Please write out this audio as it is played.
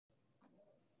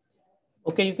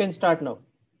Okay, you can start now.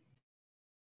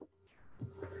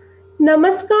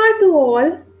 Namaskar to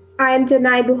all. I am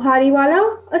Janai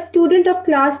Buhariwala, a student of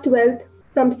class 12th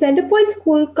from Centrepoint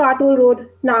School, Katol Road,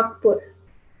 Nagpur.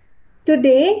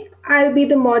 Today, I'll be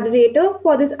the moderator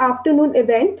for this afternoon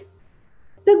event,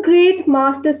 the Great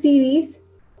Master Series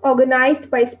organized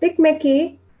by SPIC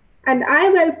MACAY, and I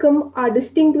welcome our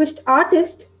distinguished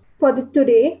artist for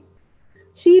today,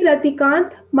 Shri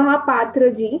Ratikant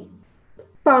Mahapatra ji,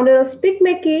 founder of SPIC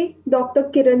MACAY, Dr.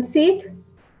 Kiran Seth,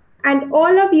 and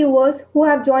all our viewers who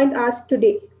have joined us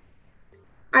today.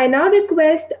 I now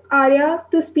request Arya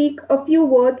to speak a few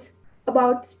words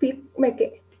about SPIC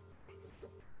MACAY.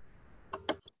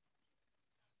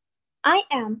 I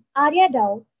am Arya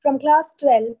Dow from class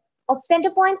 12 of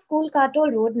Centrepoint School,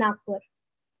 Katol Road, Nagpur.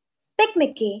 SPIC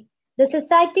MACAY, the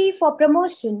Society for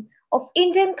Promotion of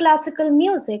Indian Classical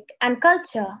Music and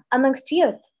Culture amongst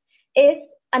youth,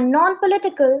 is a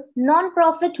non-political,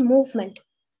 non-profit movement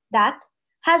that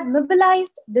has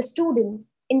mobilized the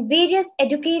students in various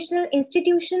educational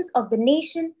institutions of the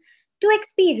nation to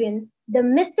experience the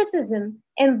mysticism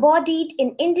embodied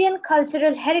in Indian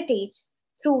cultural heritage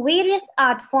through various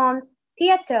art forms,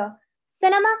 theatre,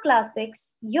 cinema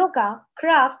classics, yoga,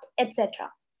 craft,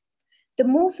 etc. The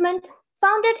movement,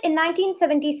 founded in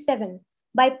 1977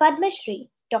 by Padma Shri,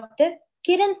 Dr.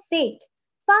 Kiran Seth,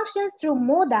 functions through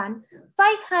more than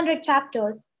 500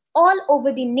 chapters all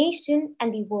over the nation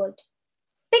and the world.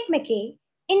 SPIC MACAY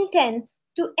intends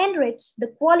to enrich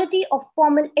the quality of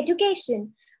formal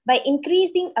education by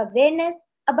increasing awareness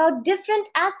about different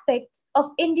aspects of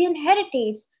Indian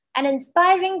heritage and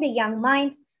inspiring the young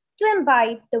minds to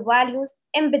imbibe the values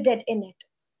embedded in it.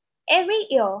 Every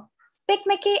year, SPIC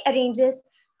MACAY arranges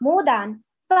more than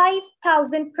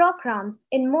 5,000 programs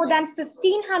in more than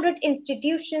 1,500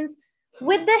 institutions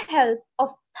with the help of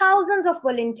thousands of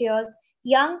volunteers,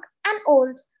 young and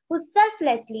old, who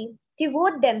selflessly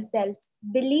devote themselves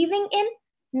believing in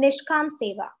Nishkam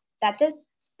Seva, that is,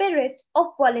 spirit of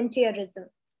volunteerism.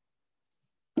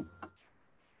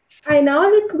 I now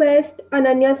request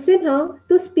Ananya Sinha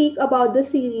to speak about the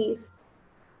series.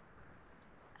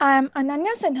 I am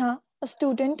Ananya Sinha, a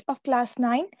student of class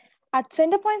 9 at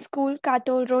Centrepoint School,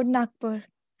 Katol Road, Nagpur.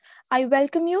 I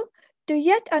welcome you to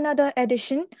yet another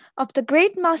edition of the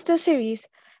Great Master Series,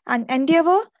 an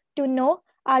endeavor to know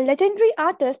our legendary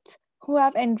artists who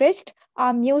have enriched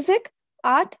our music,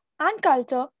 art, and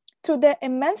culture through their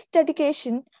immense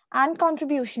dedication and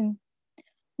contribution.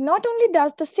 Not only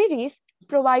does the series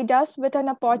provide us with an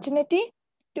opportunity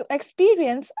to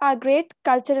experience our great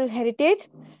cultural heritage,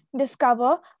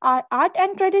 discover our art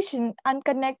and tradition, and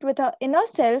connect with our inner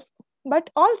self, but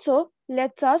also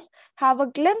lets us have a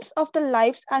glimpse of the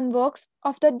lives and works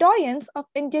of the doyens of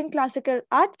Indian classical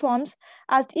art forms,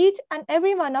 as each and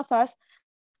every one of us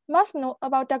must know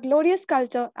about our glorious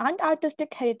culture and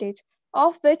artistic heritage,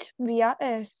 of which we are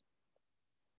heirs.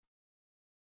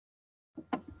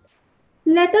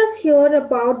 Let us hear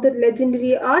about the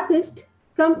legendary artist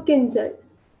from Kinjal.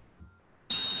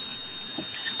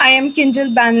 I am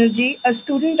Kinjal Banerjee, a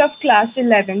student of class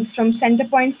 11th from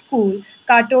Centrepoint School,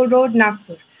 Kato Road,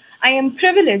 Nagpur. I am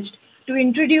privileged to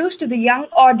introduce to the young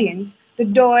audience the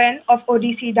doyen of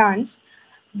Odissi dance,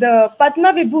 the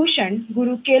Padma Vibhushan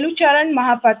Guru Kelucharan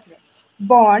Mohapatra,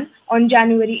 born on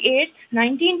January 8,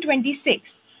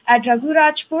 1926, at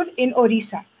Raghurajpur in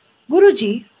Odisha.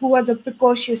 Guruji, who was a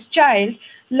precocious child,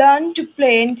 learned to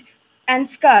paint and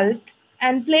sculpt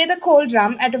and play the khol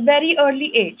drum at a very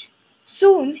early age.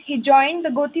 Soon he joined the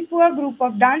Gotipua group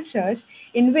of dancers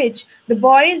in which the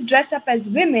boys dress up as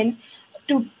women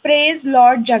to praise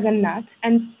Lord Jagannath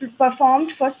and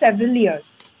performed for several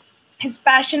years. His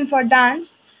passion for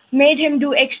dance made him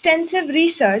do extensive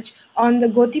research on the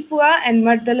Gotipua and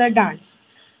Mardala dance,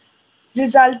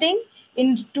 resulting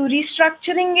into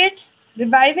restructuring it,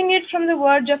 reviving it from the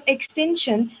verge of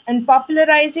extinction, and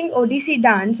popularizing Odissi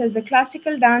dance as the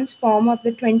classical dance form of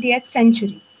the 20th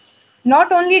century.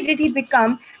 Not only did he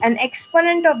become an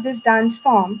exponent of this dance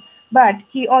form, but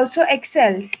he also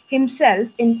excelled himself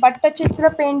in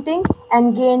Pattachitra painting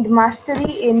and gained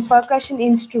mastery in percussion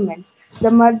instruments, the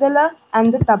mardala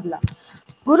and the tabla.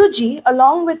 Guruji,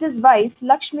 along with his wife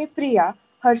Lakshmi Priya,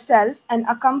 herself an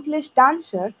accomplished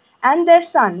dancer, and their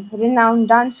son, renowned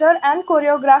dancer and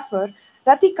choreographer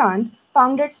Ratikant,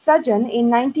 founded Sajan in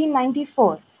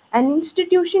 1994, an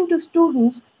institution to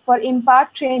students for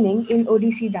impart training in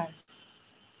Odissi dance.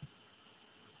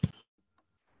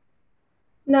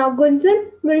 Now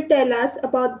Gunjan will tell us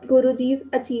about Guruji's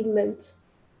achievements.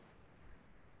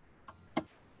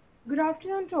 Good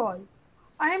afternoon to all.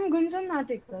 I am Gunjan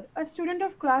Natak, a student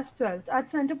of class 12th at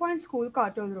Centrepoint School,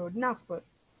 Katol Road, Nagpur.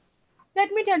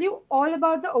 let me tell you all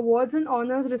about the awards and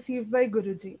honors received by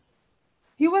Guruji.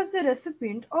 He was the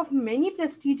recipient of many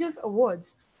prestigious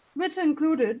awards, which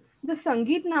included the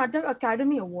Sangeet Natak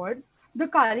Academy Award, the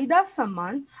Kalidas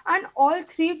Samman, and all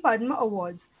three Padma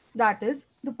Awards, that is,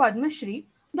 the Padma Shri,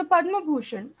 the Padma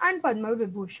Bhushan, and Padma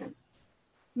Vibhushan.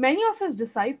 Many of his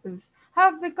disciples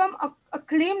have become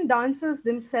acclaimed dancers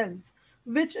themselves,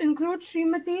 which include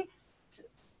Srimati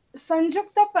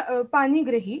Sanjukta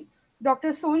Panigrahi,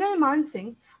 Dr. Sonal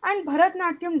Mansingh, and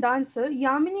Bharatnatyam dancer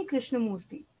Yamini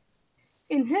Krishnamurti.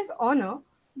 In his honor,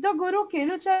 the Guru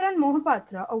Kelucharan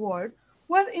Mohapatra Award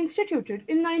was instituted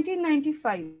in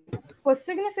 1995 for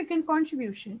significant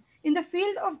contribution in the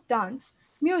field of dance,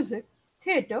 music,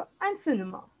 theatre, and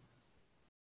cinema.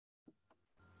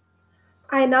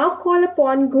 I now call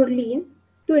upon Gurleen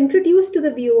to introduce to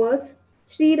the viewers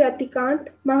Sri Ratikant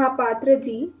Mahapatra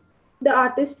ji, the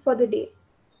artist for the day.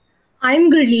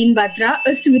 I'm Gurleen Batra,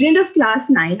 a student of class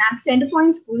 9 at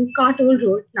Centrepoint School, Katol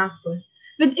Road, Nagpur.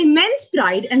 With immense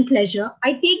pride and pleasure,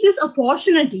 I take this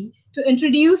opportunity to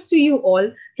introduce to you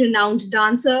all renowned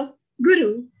dancer,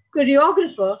 guru,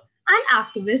 choreographer, and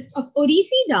activist of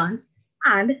Odissi dance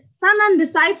and son and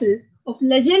disciple of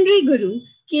legendary guru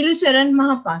Kelucharan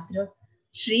Mohapatra,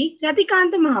 Sri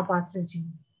Ratikanta Mahapatra ji.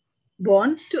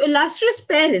 Born to illustrious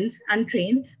parents and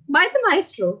trained by the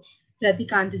maestro,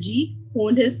 Ratikant ji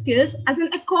honed his skills as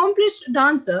an accomplished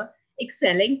dancer,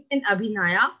 excelling in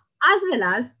Abhinaya as well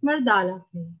as Mardala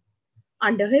play.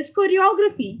 Under his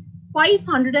choreography,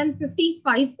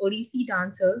 555 Odissi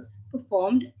dancers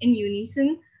performed in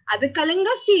unison at the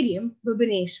Kalinga Stadium,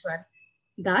 Bhubaneswar,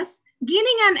 thus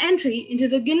gaining an entry into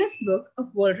the Guinness Book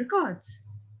of World Records.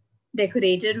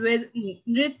 Decorated with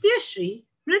Nritya Shri,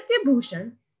 Nritya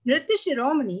Bhushan, Nritya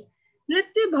Shiromani,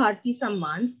 Nritya Bharti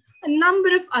Sammans, a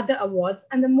number of other awards,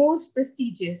 and the most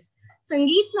prestigious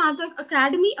Sangeet Natak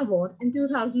Academy Award in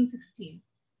 2016.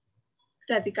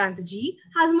 Ratikant ji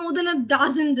has more than a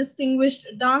dozen distinguished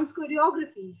dance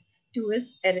choreographies to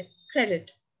his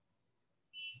credit.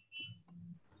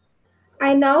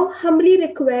 I now humbly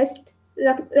request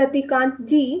Ratikant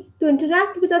ji to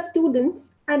interact with our students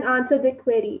and answer their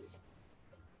queries.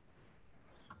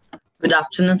 Good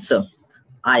afternoon, sir.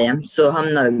 I am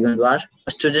Soham Nalgandwar,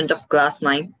 a student of class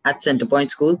 9 at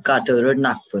Centrepoint School, Kato Road,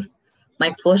 Nagpur.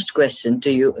 My first question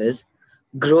to you is,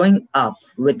 growing up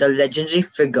with a legendary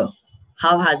figure,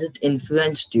 how has it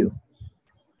influenced you?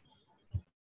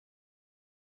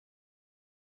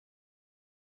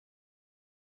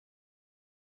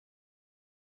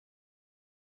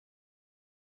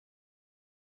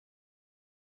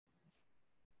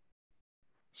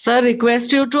 Sir,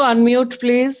 request you to unmute,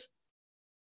 please.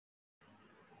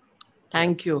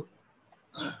 Thank you.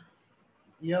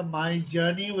 Yeah, my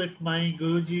journey with my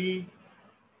Guruji,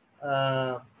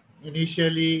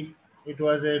 initially it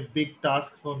was a big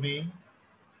task for me,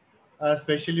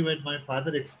 especially when my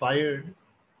father expired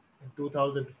in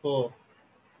 2004.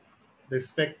 The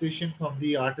expectation from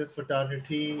the artist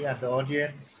fraternity and the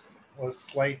audience was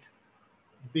quite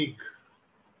big.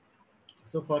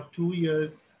 So for 2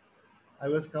 years, I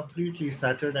was completely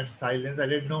shattered and silenced. I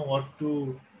didn't know what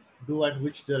to do and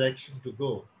which direction to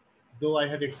go. Though I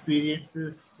had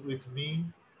experiences with me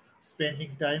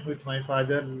spending time with my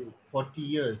father 40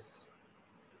 years.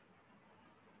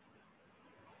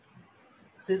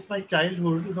 Since my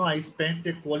childhood, I spent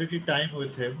a quality time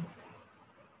with him.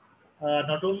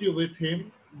 Not only with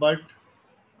him, but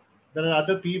there are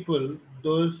other people,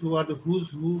 those who are the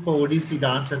who's who for Odissi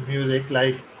dance and music,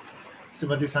 like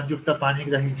Srimati Sanjukta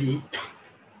Panigrahi ji,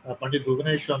 Pandit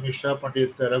Bhuvaneshwar Mishra,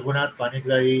 Pandit Raghunath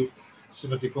Panigrahi,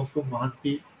 Srimati Kumkum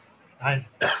Mahanti, and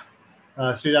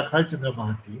Sri Rakhal Chandra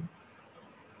Mahanti.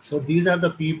 So these are the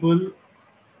people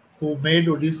who made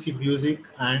Odissi music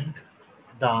and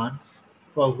dance,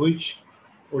 for which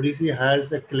Odissi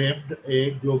has acclaimed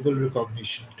a global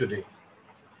recognition today.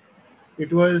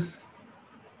 It was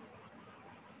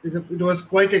it was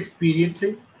quite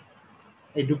experiencing,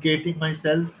 educating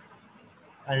myself,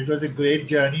 and it was a great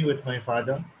journey with my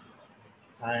father.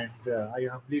 And I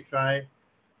humbly try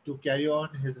to carry on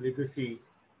his legacy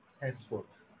henceforth.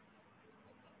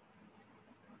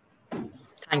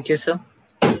 Thank you, sir.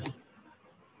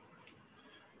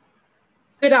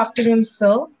 Good afternoon,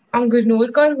 sir. I'm Gurnoor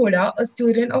Kaur Hoda, a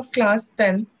student of class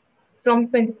 10 from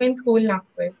Centrepoint School,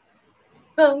 Nagpur.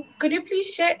 Sir, could you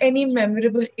please share any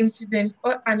memorable incident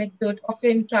or anecdote of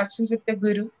your interactions with the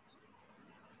Guru?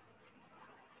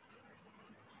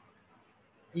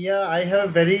 Yeah, I have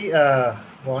a very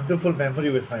wonderful memory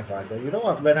with my father.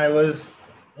 When I was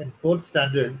in fourth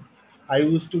standard, I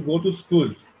used to go to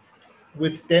school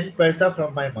with 10 paisa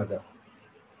from my mother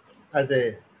as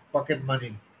a pocket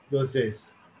money. those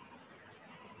days.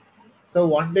 So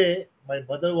one day, my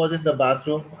mother was in the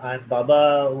bathroom and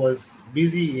Baba was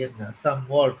busy in some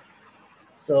work.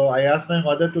 So I asked my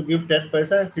mother to give 10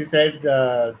 paisa. She said,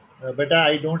 Beta,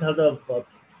 I don't have the,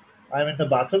 I'm in the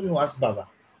bathroom, you ask Baba.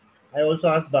 I also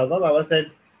asked Baba. Baba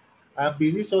said, I'm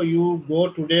busy, so you go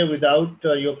today without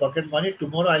your pocket money.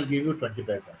 Tomorrow I'll give you 20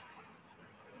 paisa.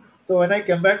 So when I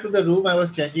came back to the room, I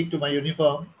was changing to my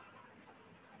uniform.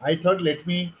 I thought, let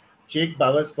me check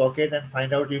Baba's pocket and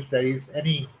find out if there is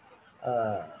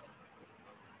uh,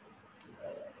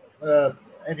 uh,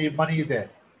 any money there.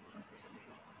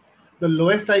 The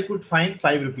lowest I could find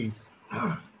 5 rupees.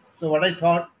 So what I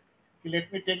thought, okay,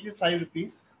 let me take this 5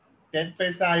 rupees, 10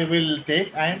 paisa I will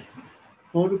take, and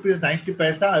 4 rupees 90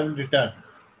 paisa I will return.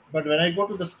 But when I go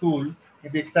to the school,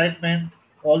 in the excitement,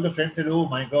 all the friends said, "Oh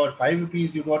my God, 5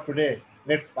 rupees you got today.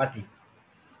 Let's party."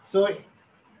 So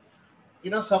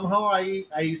somehow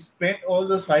I spent all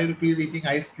those 5 rupees eating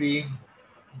ice cream,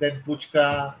 then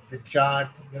puchka, then chaat,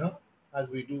 as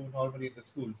we do normally in the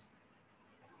schools.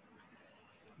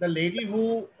 The lady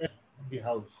who in the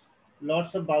house,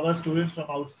 lots of Baba students from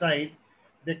outside,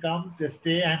 they come, they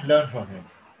stay and learn from him.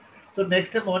 So next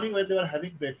day morning when they were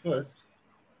having breakfast,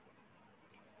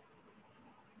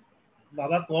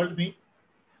 Baba called me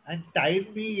and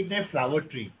tied me in a flower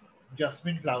tree,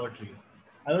 jasmine flower tree.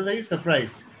 I was very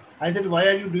surprised. I said, "Why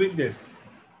are you doing this?"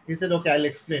 He said, "Okay, I'll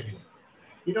explain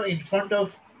you." In front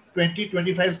of 20,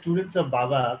 25 students of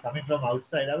Baba coming from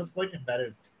outside, I was quite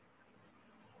embarrassed.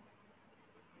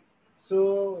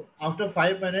 So after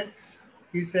 5 minutes,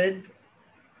 he said,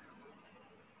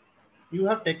 "You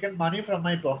have taken money from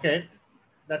my pocket.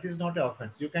 That is not an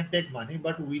offense. You can take money,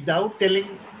 but without telling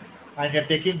and you're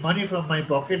taking money from my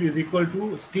pocket is equal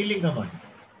to stealing the money.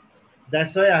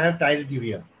 That's why I have tied you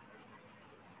here."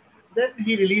 Then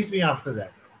he released me after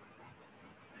that.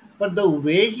 But the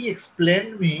way he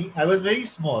explained me, I was very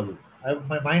small.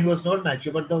 My mind was not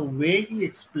mature, but the way he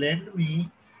explained me,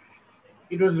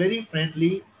 it was very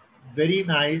friendly, very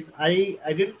nice. I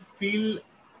didn't feel,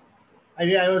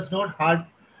 I was not hard.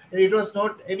 It was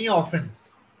not any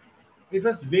offense. It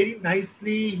was very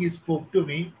nicely he spoke to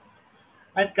me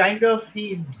and kind of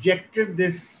he injected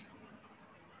this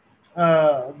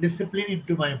discipline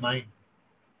into my mind.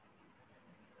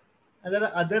 And there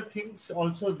are other things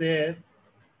also there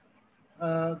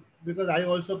uh, because I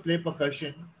also play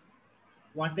percussion.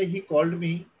 One day he called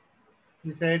me.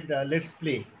 He said, "Let's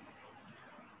play."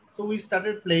 So we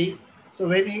started playing. So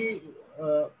when he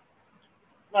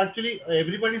actually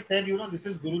everybody said, this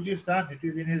is Guruji's son. It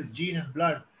is in his gene and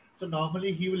blood. So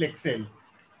normally he will excel.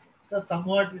 So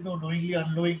somewhat, knowingly,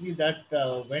 unknowingly, that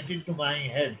went into my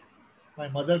head. My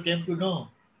mother came to know,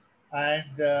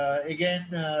 and again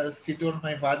she told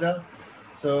my father.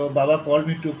 So Baba called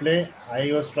me to play.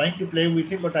 I was trying to play with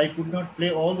him, but I could not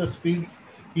play all the speeds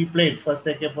he played. First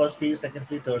speed, second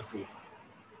speed, third speed.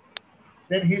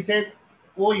 Then he said,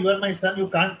 "Oh, you are my son. You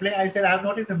can't play." I said, "I'm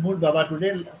not in the mood, Baba,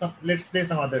 today. Let's play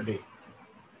some other day."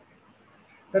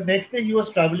 The next day he was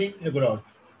traveling abroad.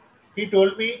 He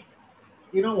told me,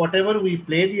 whatever we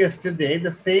played yesterday,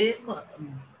 the same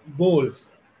bowls,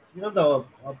 the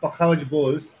Pakhawaj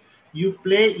bowls, you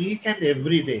play each and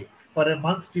every day for a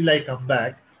month till I come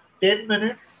back. 10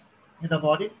 minutes in the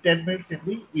morning, 10 minutes in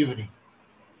the evening.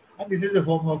 And this is the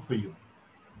homework for you.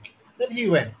 Then he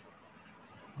went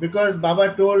because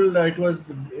Baba told it was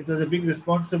a big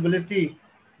responsibility,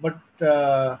 but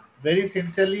very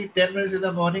sincerely, 10 minutes in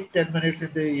the morning, 10 minutes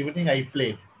in the evening, I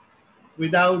played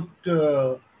without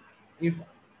if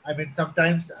I mean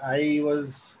sometimes I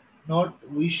was not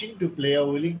wishing to play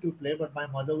or willing to play, but my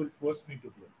mother will force me to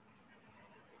play.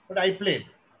 But I played.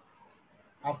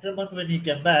 After a month when he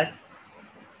came back,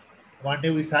 one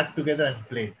day we sat together and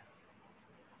played.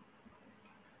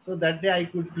 So that day I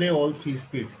could play all three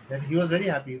speeds. Then he was very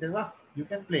happy. He said, "Wow, you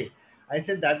can play." I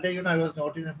said that day, I was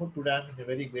not in a mood. Today I'm in a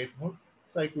very great mood,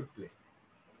 so I could play.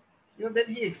 Then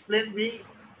he explained me,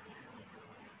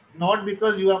 not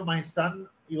because you are my son,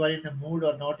 you are in a mood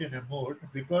or not in a mood,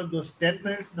 because those 10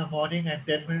 minutes in the morning and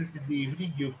 10 minutes in the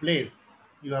evening you played,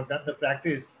 you have done the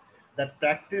practice. That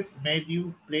practice made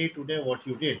you play today what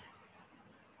you did.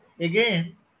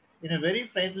 Again, in a very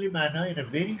friendly manner, in a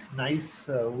very nice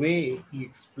way, he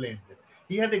explained.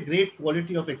 He had a great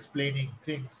quality of explaining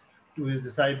things to his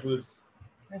disciples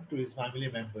and to his family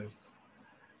members.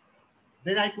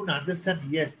 Then I could understand,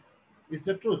 yes, it's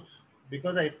the truth.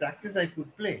 Because I practice, I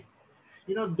could play.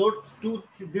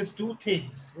 These two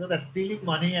things, that stealing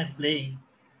money and playing,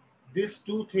 these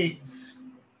two things,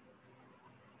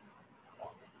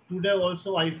 today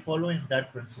also I follow in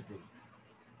that principle.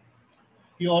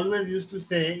 He always used to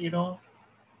say,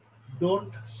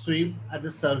 don't swim at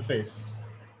the surface.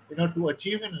 To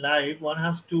achieve in life, one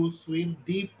has to swim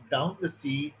deep down the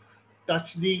sea,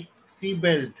 touch the sea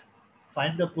belt,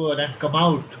 find the pearl, and come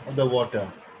out of the water.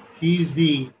 He is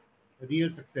the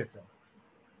real successor.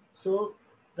 So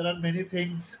there are many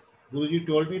things Guruji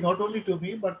told me, not only to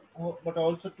me, but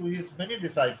also to his many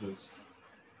disciples.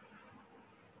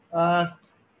 Uh,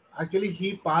 Actually,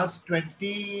 he passed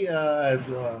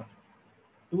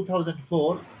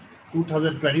 2004,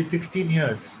 2020, 16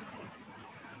 years.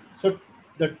 So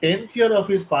the 10th year of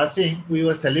his passing, we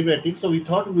were celebrating. So we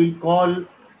thought we'll call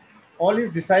all his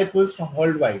disciples from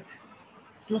worldwide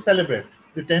to celebrate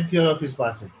the 10th year of his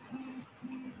passing.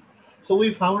 So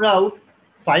we found out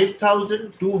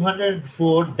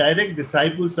 5,204 direct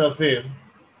disciples of him.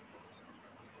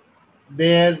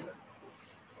 They're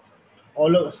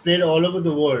spread all over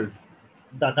the world,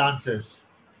 the dances.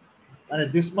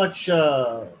 And this much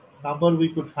number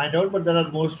we could find out, but there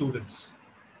are more students.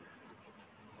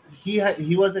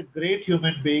 He was a great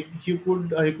human being. He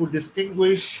could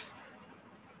distinguish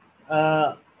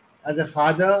uh, as a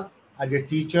father, as a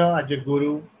teacher, as a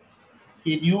guru.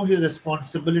 He knew his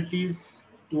responsibilities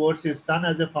towards his son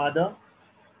as a father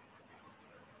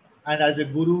and as a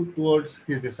guru towards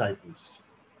his disciples.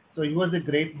 So he was a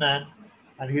great man,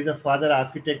 and he's a father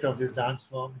architect of this dance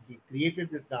form. He created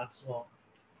this dance form,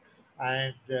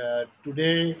 and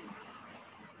today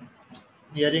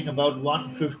nearing about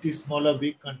 150 smaller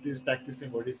big countries practicing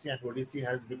Odissi, and Odissi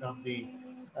has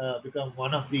become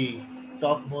one of the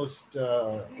topmost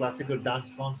classical dance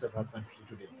forms of our country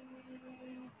today.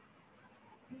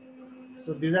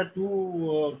 So these are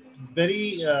two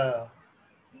very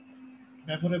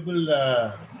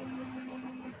memorable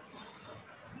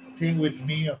thing with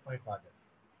me of my father.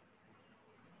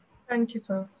 Thank you,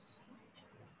 sir.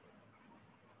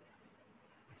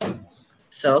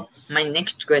 So, my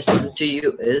next question to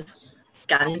you is,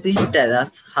 can you please tell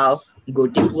us how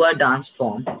Gotipua dance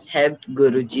form helped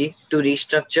Guruji to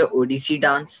restructure Odissi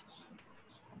dance?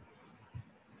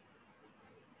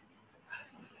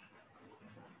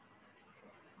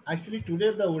 Actually,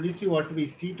 today the Odissi, what we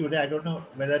see today, I don't know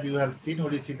whether you have seen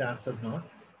Odissi dance or not.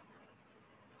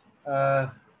 Uh,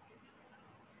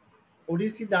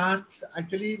 Odissi dance,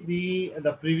 actually, the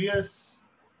previous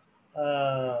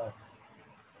uh,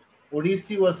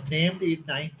 Odissi was named in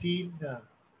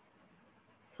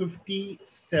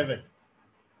 1957.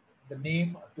 The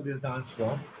name to this dance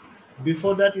form.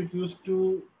 Before that, it used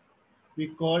to be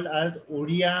called as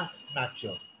Odia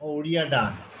Nacho or Odia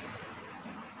dance.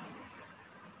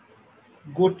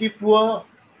 Gotipua,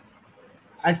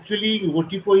 actually,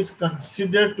 Gotipua is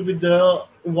considered to be the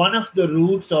one of the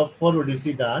roots of for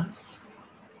Odissi dance.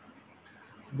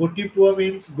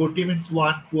 Goti means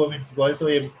one, Pua means boy. So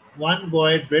one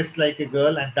boy dressed like a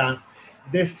girl and dance.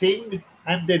 They sing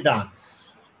and they dance.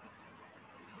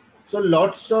 So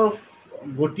lots of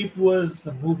Gotipua's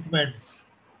movements,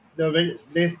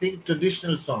 they sing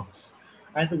traditional songs,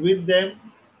 and with them,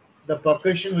 the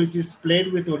percussion which is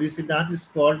played with Odissi dance is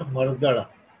called mardala.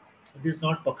 It is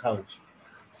not pakhauj.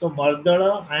 So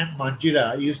mardala and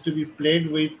manjira used to be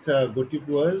played with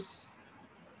Gotipuas,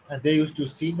 and they used to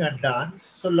sing and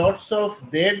dance. So lots of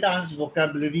their dance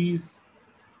vocabularies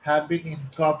have been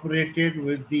incorporated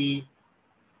with the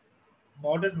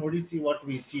modern Odissi what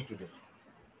we see today.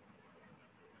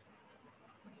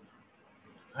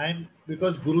 And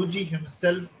because Guruji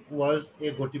himself was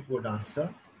a Gotipur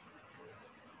dancer,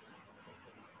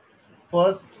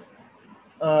 first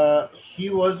he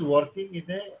was working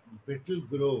in a betel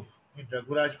grove in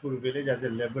Raghurajpur village as a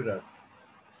laborer.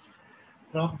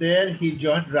 From there, he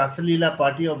joined Rasalila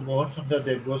party of Mohan Sundar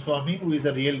Dev Goswami, who is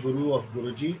the real guru of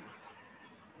Guruji.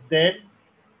 Then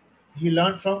he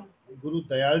learned from Guru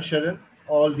Dayal Sharan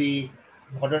all the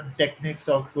modern techniques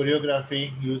of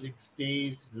choreographing using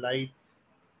stage, lights,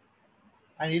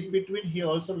 and in between he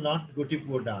also learned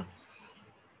Gotipur dance.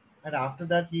 And after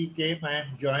that he came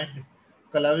and joined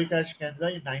Kalavikash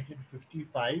Kendra in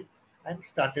 1955 and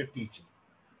started teaching.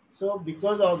 So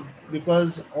because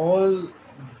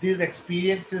these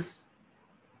experiences,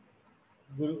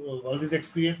 all these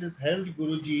experiences helped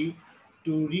Guruji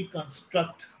to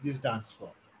reconstruct this dance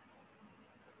form.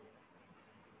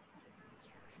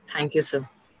 Thank you, sir.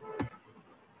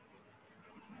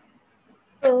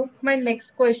 So, my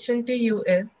next question to you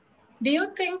is, do you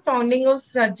think founding of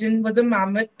Srajan was a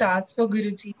mammoth task for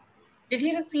Guruji? Did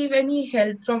he receive any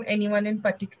help from anyone in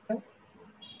particular?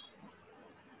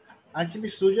 Actually,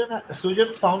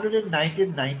 Sujan founded in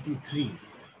 1993.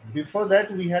 Before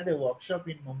that, we had a workshop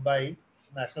in Mumbai,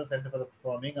 National Center for the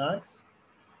Performing Arts.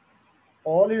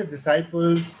 All his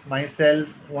disciples, myself,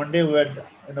 one day when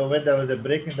there was a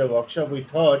break in the workshop, we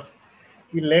thought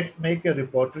let's make a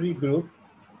repertory group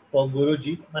for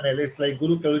Guruji. It's like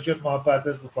Guru Kelucharan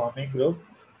Mohapatra's performing group.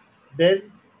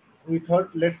 Then we thought,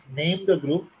 let's name the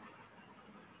group.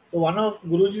 So one of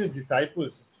Guruji's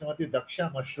disciples, Srimati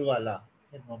Daksha Mashruwala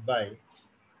in Mumbai,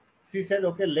 she said,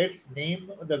 okay, let's name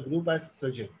the group as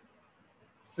Srijan.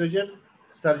 Srijan,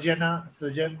 Sarjana,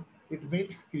 Srijan, it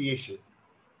means creation.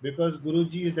 Because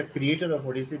Guruji is the creator of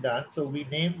Odissi dance, so we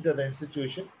named the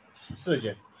institution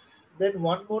Srijan. Then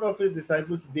one more of his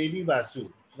disciples, Devi Basu,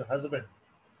 his husband,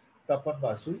 Tapan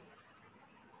Basu,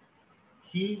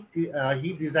 he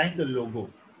designed the logo.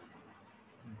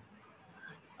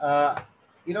 Uh,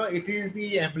 it is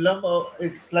the emblem of,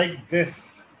 it's like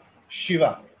this,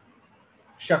 Shiva,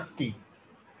 Shakti.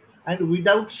 And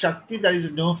without Shakti, there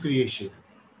is no creation.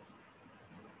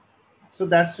 So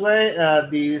that's why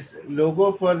the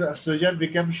logo for Srijan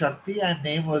became Shakti and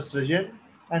name was Srijan.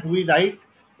 And we write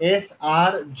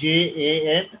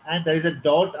Srjan and there is a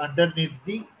dot underneath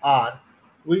the R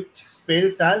which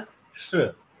spells as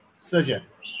Shri, Srijan.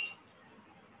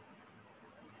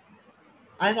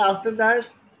 And after that,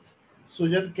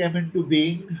 Srijan came into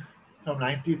being from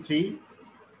 93.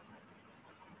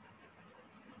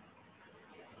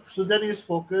 Srijan is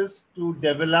focused to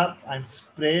develop and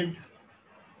spread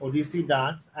Odissi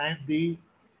dance and the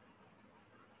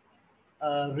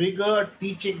rigor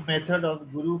teaching method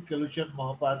of Guru Kelucharan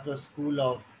Mohapatra School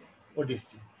of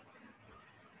Odissi.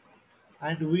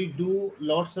 And we do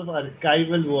lots of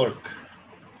archival work.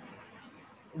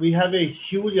 We have a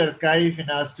huge archive in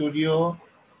our studio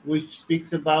which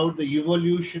speaks about the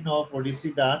evolution of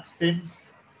Odissi dance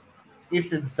since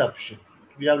its inception.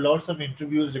 We have lots of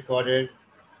interviews recorded,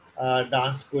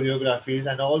 dance choreographies,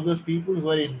 and all those people who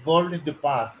are involved in the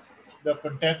past, the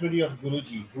contemporary of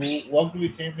Guruji, who worked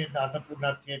with him in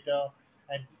Annapurna Theatre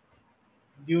and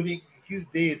during his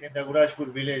days in the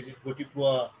Ragurajpur village in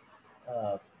Gotipua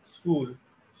school.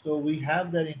 So we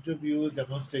have their interviews,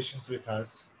 demonstrations with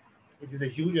us. It is a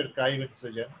huge archive in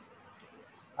Srijan.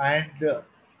 And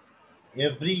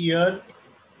every year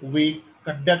we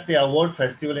conduct a award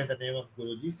festival in the name of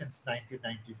Guruji since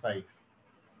 1995.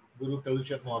 Guru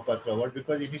Kelucharan Mohapatra Award,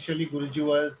 because initially uh, Guruji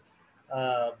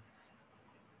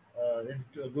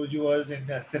was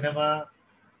in cinema,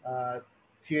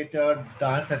 theatre,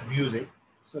 dance, and music.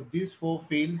 So these four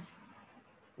fields,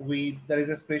 there is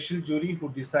a special jury who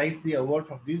decides the award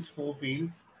from these four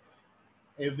fields.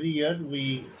 Every year,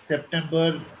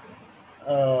 September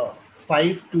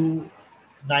 5 to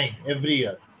 9 every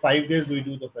year. 5 days we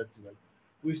do the festival.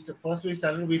 First we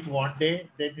started with one day,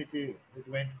 then it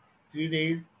went 3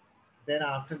 days. Then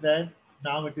after that,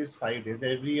 now it is 5 days.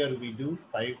 Every year we do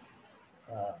 5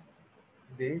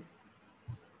 days,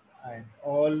 and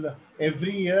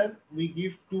every year we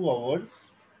give 2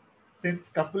 awards. Since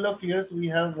couple of years we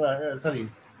have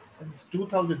since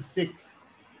 2006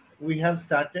 we have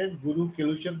started Guru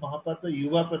Kelucharan Mohapatra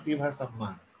Yuva Pratibha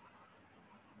Samman.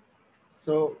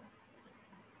 So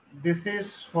this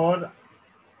is for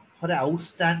an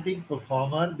outstanding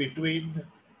performer between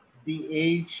the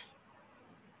age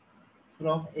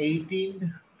from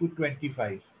 18 to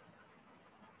 25.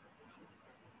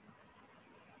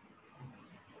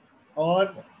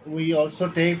 Or we also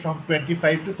take from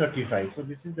 25 to 35. So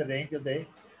this is the range of the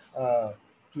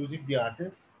choosing the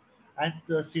artist. And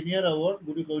the senior award,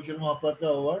 Guru Kelucharan Mohapatra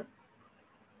Award,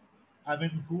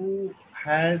 who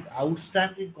has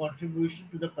outstanding contribution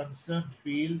to the concerned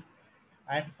field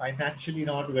and financially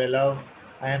not well off,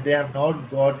 and they have not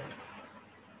got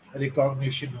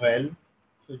recognition well.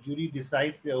 So jury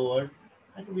decides the award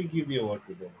and we give the award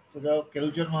to them. So the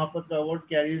Kelucharan Mohapatra Award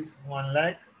carries 1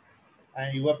 lakh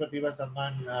and Yuva Pratibha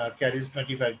Samman carries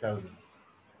 25,000.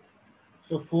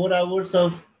 So 4 awards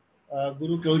of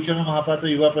Guru Kelucharan Mohapatra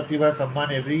Yuva Pratibha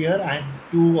Samman every year and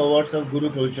 2 awards of Guru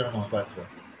Kelucharan Mohapatra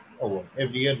Award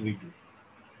every year we do.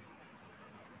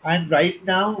 And right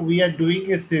now we are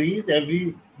doing a series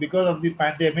because of the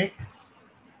pandemic.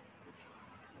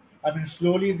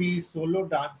 Slowly the solo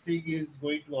dancing is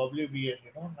going to oblivion.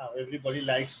 Now everybody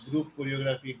likes group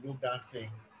choreography, group dancing,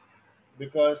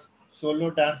 because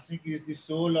solo dancing is the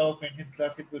soul of Indian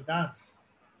classical dance.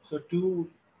 So to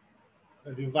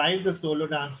revive the solo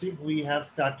dancing, we have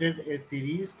started a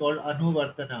series called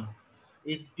Anuvartanam,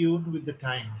 in tune with the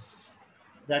times.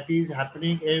 That is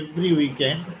happening every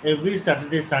weekend, every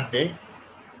Saturday, Sunday.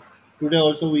 Today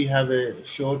also we have a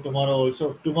show, tomorrow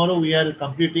also. Tomorrow we are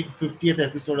completing 50th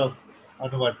episode of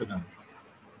Anuvartanam.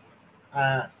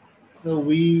 So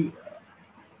we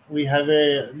have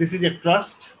this is a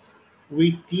trust.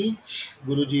 We teach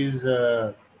Guruji's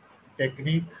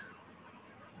technique,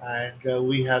 and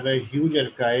we have a huge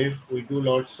archive. We do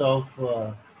lots of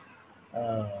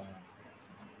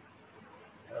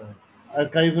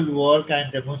archival work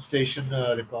and demonstration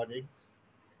recordings.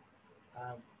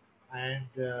 Um,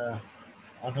 and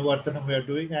Anuvartanam we are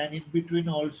doing, and in between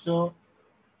also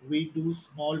we do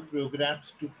small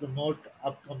programs to promote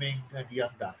upcoming and young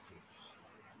dancers.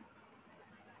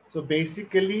 So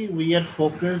basically, we are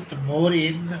focused more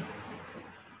in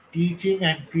teaching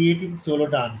and creating solo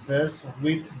dancers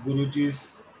with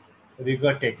Guruji's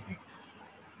rigor technique.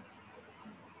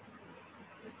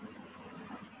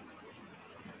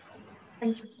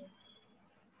 Thank you, sir.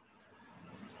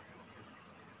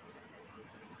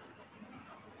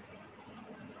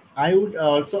 I would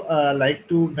also like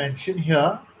to mention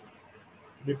here,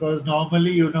 because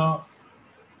normally,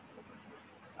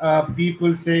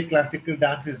 people say classical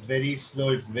dance is very slow,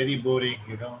 it's very boring.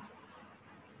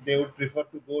 They would prefer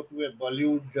to go to a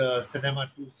Bollywood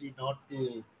cinema to see, not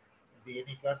to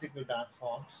any classical dance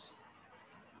forms.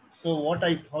 So what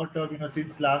I thought of,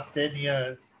 since last 10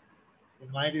 years,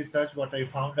 in my research, what I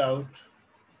found out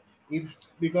is,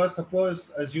 because suppose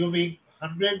assuming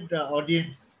 100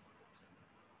 audience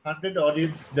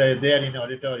there in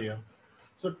auditorium.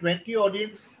 So 20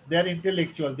 audience, they're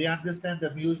intellectual, they understand the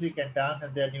music and dance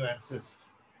and their nuances.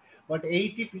 But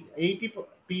 80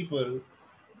 people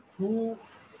who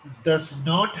does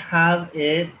not have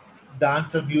a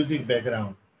dance or music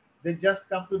background, they just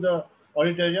come to the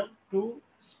auditorium to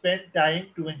spend time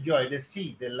to enjoy. They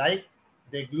see, they like,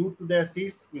 they glue to their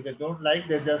seats. If they don't like,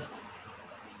 they just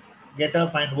get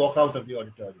up and walk out of the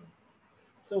auditorium.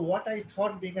 So what I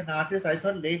thought, being an artist, I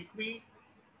thought,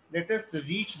 let us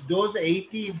reach those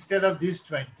 80 instead of these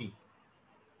 20,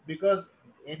 because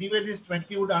anyway these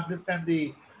 20 would understand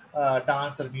the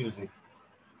dance or music.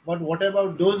 But what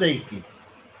about those 80?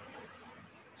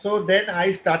 So then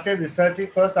I started researching.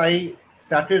 First, I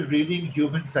started reading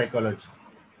human psychology.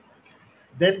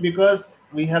 Then, because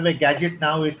we have a gadget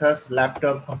now with us,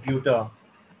 laptop, computer,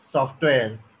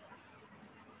 software,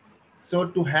 so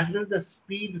to handle the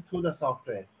speed through the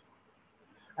software,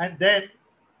 and then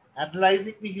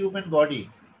analyzing the human body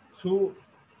through,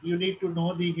 you need to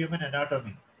know the human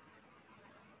anatomy.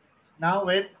 Now,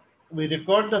 when we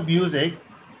record the music,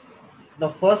 the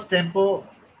first tempo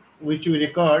which we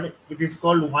record, it is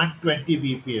called 120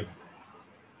 BPM.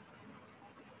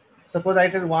 Suppose I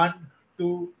tell 1,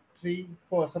 2, 3,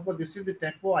 4. Suppose this is the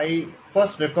tempo I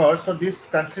first record. So this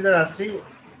consider as the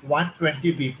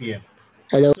 120 BPM.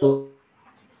 Hello. So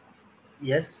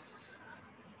yes.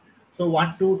 So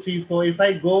 1, 2, 3, 4.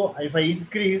 If I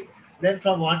increase, then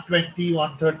from 120,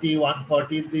 130,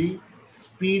 140, the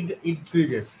speed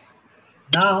increases.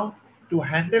 Now, to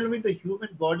handle with the human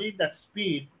body that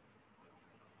speed,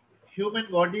 human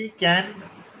body can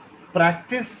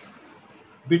practice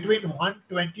between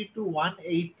 120 to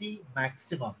 180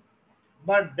 maximum.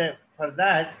 But for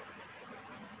that,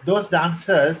 those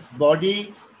dancers'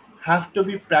 body have to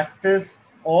be practiced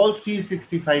all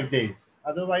 365 days.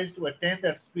 Otherwise, to attain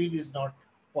that speed is not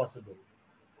possible.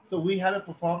 So we have a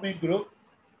performing group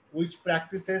which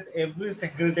practices every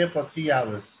single day for 3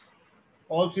 hours.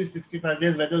 All 365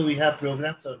 days, whether we have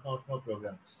programs or not, no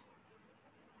programs.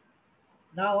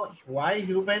 Now, why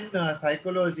human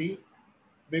psychology?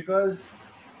 Because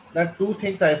the two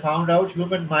things I found out,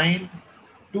 human mind,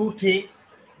 two things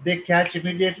they catch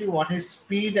immediately. One is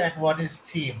speed and one is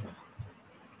theme.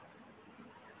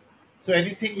 So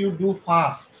anything you do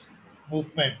fast,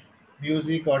 movement,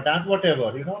 music or dance,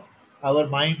 whatever, our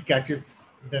mind catches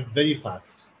them very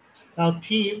fast. Now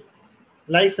theme,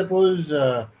 like suppose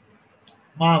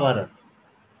Mahabharat.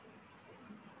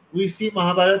 We see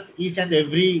Mahabharat each and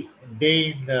every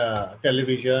day in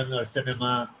television or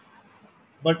cinema.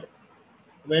 But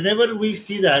whenever we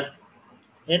see that,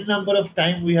 n number of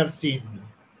time we have seen.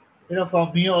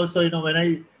 For me also,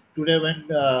 when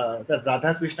the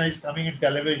Radha Krishna is coming in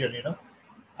television,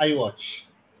 I watch.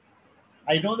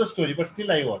 I know the story, but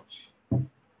still I watch.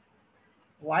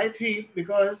 Why theme?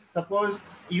 Because suppose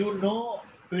you know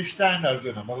Krishna and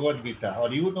Arjuna, Bhagavad Gita, or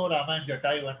you know Rama and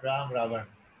Jatayu and Ram, Ravan.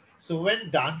 So when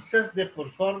dancers, they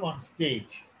perform on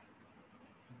stage,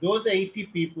 those 80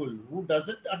 people who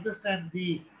doesn't understand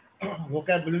the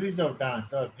vocabularies of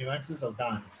dance or nuances of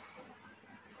dance,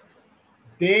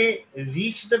 they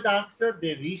reach the dancer,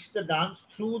 they reach the dance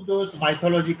through those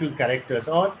mythological characters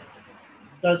or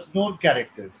those known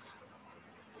characters.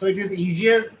 So it is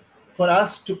easier for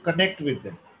us to connect with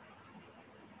them.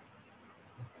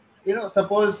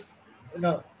 Suppose,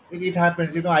 it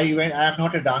happens, I am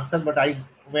not a dancer, but I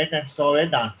went and saw a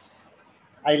dance.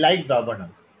 I liked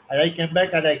Ravana. And I came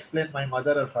back and I explained my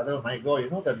mother or father, oh my God,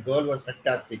 that girl was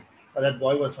fantastic, or that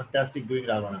boy was fantastic doing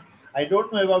Ravana. I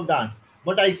don't know about dance,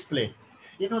 but I explained.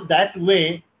 That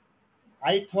way,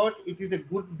 I thought it is a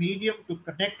good medium to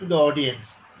connect to the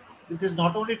audience. It is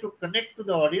not only to connect to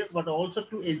the audience, but also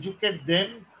to educate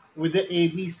them with the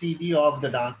ABCD of the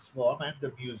dance form and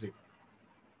the music.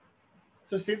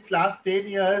 So since last 10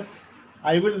 years,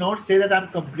 I will not say that I'm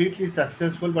completely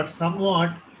successful, but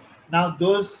somewhat now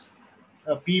those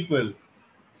people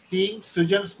seeing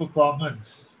Sujan's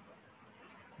performance,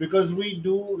 because we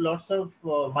do lots of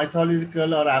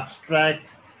mythological or abstract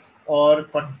or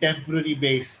contemporary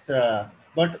based,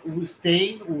 but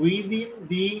staying within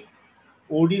the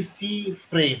Odissi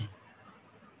frame.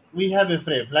 We have a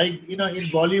frame, like in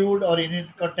Bollywood or in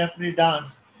contemporary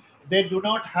dance, they do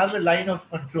not have a line of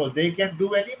control. They can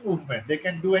do any movement, they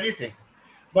can do anything.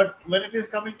 But when it is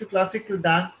coming to classical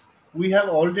dance, we have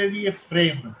already a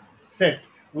frame set.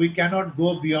 We cannot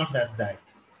go beyond that.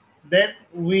 Then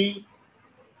we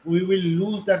will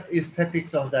lose that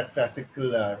aesthetics of that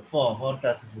classical form or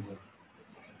classicism.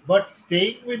 But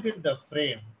staying within the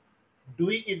frame,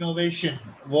 doing innovation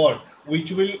work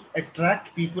which will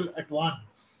attract people at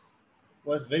once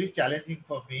was very challenging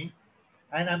for me,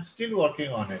 and I'm still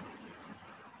working on it.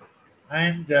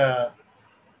 And uh,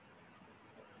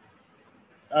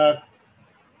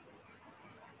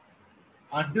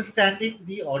 understanding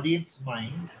the audience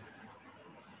mind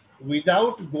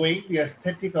without going the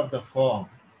aesthetic of the form,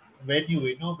 when you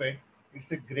innovate,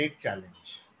 it's a great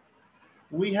challenge.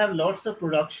 We have lots of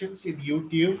productions in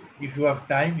YouTube. If you have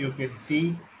time, you can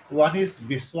see. One is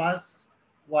Biswas,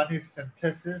 one is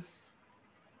Synthesis,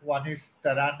 one is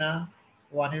Tarana,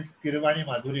 one is Kirvani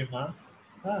Madhurima.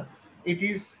 It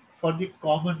is for the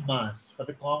common mass, for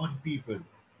the common people.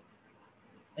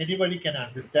 Anybody can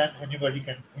understand, anybody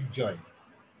can enjoy.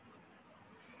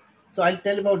 So I'll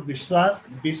tell about Biswas.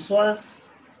 Biswas,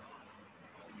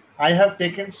 I have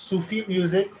taken Sufi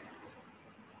music,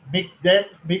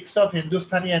 mix of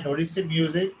Hindustani and Odissi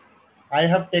music. I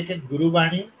have taken Guru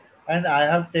Bani, and I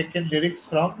have taken lyrics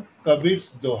from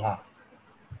Kabir's Doha.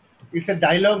 It's a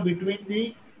dialogue between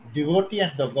the devotee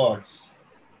and the gods.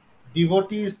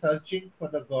 Devotee is searching for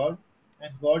the God,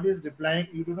 and God is replying,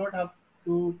 you do not have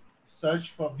to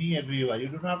search for me everywhere. You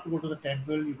do not have to go to the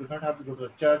temple, you do not have to go to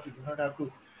the church, you do not have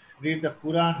to read the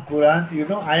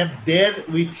Quran. I am there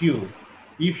with you.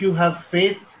 If you have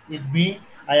faith in me,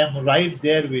 I am right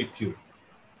there with you.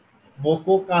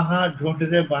 Moko kahan dhund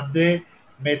re bande,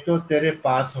 मैं तो तेरे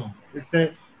पास हूँ. It's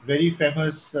a very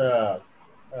famous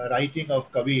writing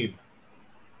of Kabir.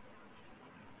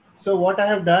 So what I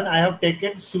have done, I have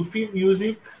taken Sufi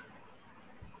music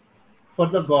for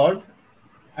the god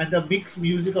and the mixed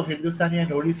music of Hindustani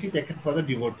and Odissi taken for the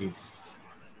devotees.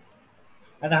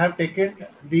 And I have taken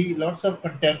the lots of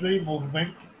contemporary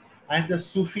movement and the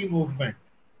Sufi movement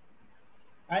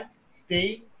and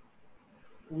staying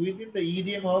within the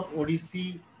idiom of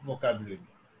Odissi vocabulary.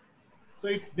 So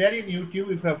it's there in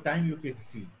YouTube. If you have time, you can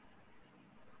see.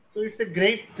 So it's a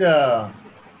great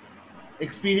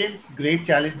experience, great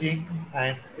challenging,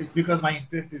 and it's because my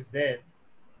interest is there.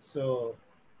 So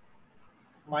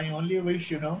my only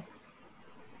wish,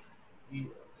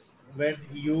 when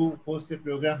you host a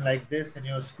program like this in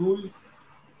your school,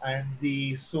 and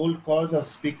the sole cause of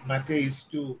SPIC MACAY is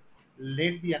to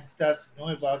let the youngsters know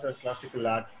about a classical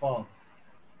art form.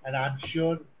 And I'm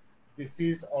sure this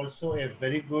is also a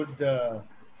very good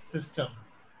system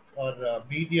or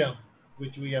medium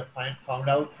which we have found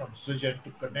out from Sujan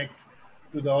to connect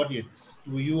to the audience,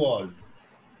 to you all.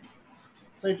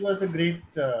 So it was a great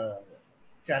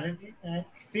challenging and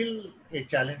still a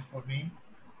challenge for me.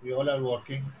 We all are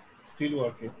working, still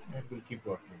working, and we'll keep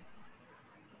working.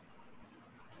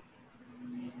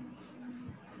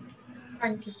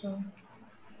 Thank you, sir.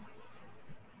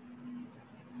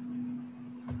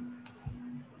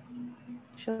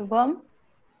 Shubham,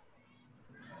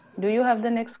 do you have the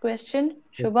next question?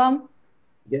 Shubham?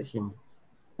 Yes,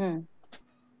 ma'am.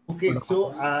 Okay,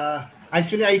 so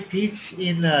actually I teach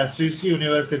in Swiss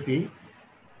University.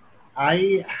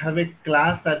 I have a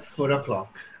class at 4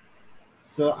 o'clock.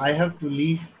 So I have to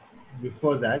leave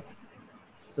before that.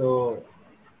 So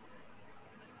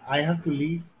I have to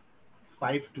leave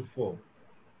 5 to 4.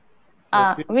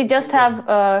 So we just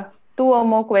have 2 or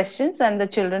more questions and the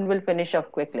children will finish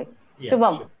off quickly. Yeah,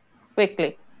 Shubham, sure.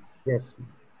 Quickly. Yes.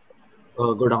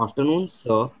 Good afternoon,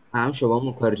 sir. I am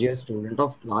Shubham Mukherjee, a student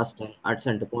of class 10 at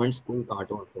Centerpoint School,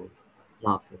 Katol Road,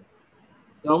 Nagpur.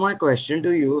 So my question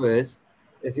to you is,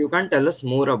 if you can tell us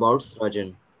more about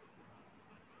Srajan.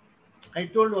 I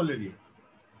told already.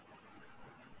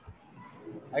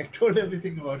 I told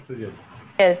everything about Srajan.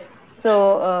 Yes.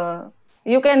 So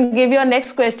you can give your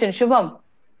next question, Shubham.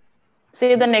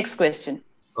 Say the next question.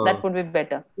 That would be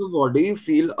better. So what do you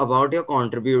feel about your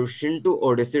contribution to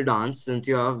Odissi dance, since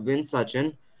you have been such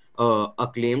an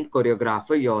acclaimed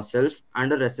choreographer yourself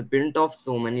and a recipient of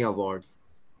so many awards?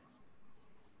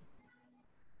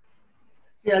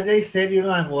 See, as I said,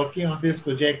 I'm working on this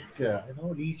project,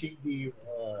 reaching the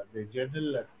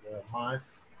general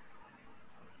mass.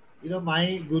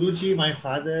 My Guruji, my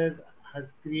father,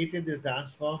 has created this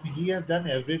dance form. He has done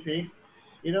everything.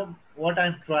 What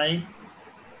I'm trying,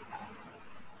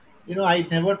 I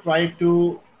never try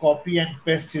to copy and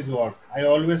paste his work. I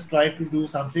always try to do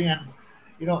something, and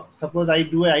suppose I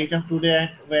do an item today,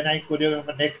 and when I choreograph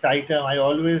the next item, I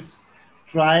always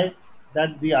try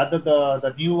that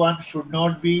the new one should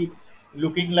not be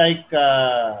looking like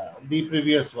the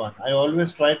previous one. I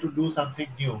always try to do something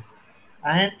new,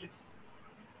 and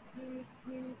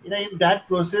in that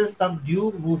process, some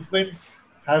new movements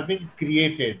have been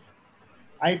created.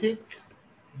 I think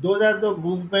those are the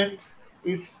movements.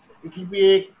 It will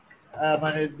be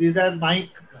these are my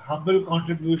humble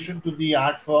contribution to the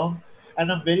art form,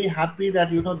 and I'm very happy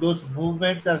that those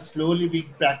movements are slowly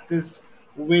being practiced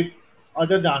with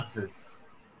other dancers.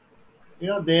 They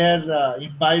are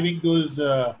imbibing those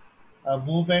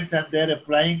movements, and they're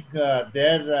applying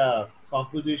their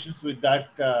compositions with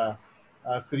that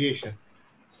creation.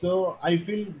 So I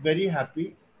feel very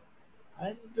happy,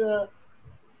 and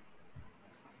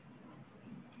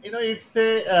it's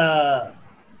a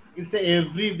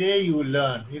every day you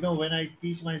learn. When I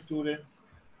teach my students,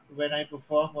 when I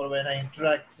perform, or when I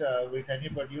interact with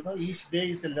anybody, each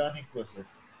day is a learning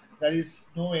process. There is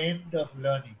no end of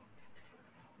learning.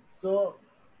 So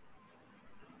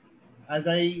as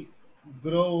I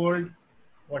grow old,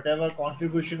 whatever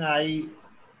contribution I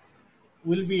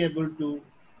will be able to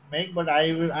make, but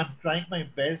I'm trying my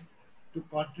best to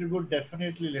contribute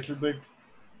definitely a little bit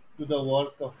to the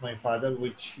work of my father,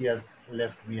 which he has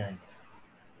left behind.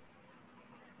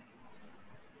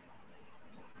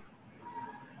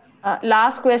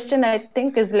 Last question, I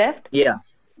think, is left. Yeah.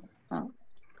 Uh,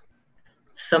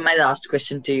 So my last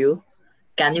question to you.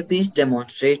 Can you please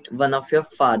demonstrate one of your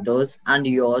father's and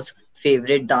yours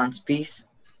favorite dance piece?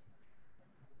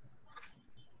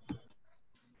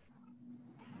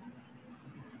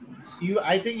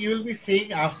 I think you will be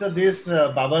seeing after this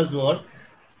Baba's work.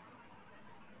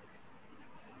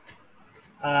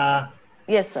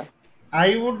 yes, sir.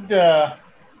 I would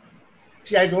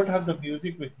see. I don't have the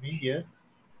music with me here,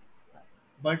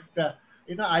 but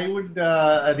I would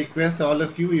request all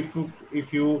of you,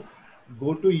 if you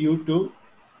go to YouTube.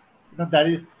 That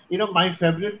is my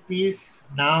favorite piece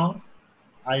now.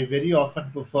 I very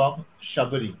often perform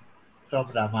Shabari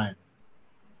from Ramayana.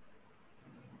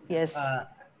 Yes. Uh,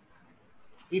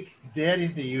 it's there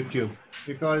in the YouTube,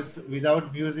 because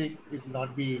without music it will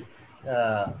not be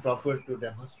proper to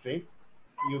demonstrate.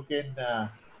 You can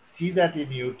see that in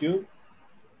YouTube.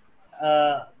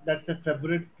 That's a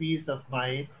favorite piece of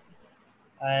mine.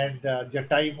 And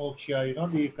Jatai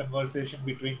Moksha, the conversation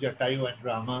between Jatayu and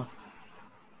Rama,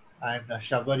 and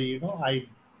Shabari, I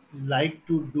like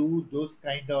to do those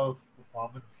kind of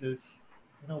performances,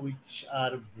 which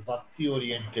are bhakti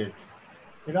oriented.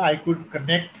 I could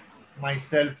connect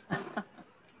myself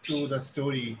to the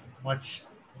story much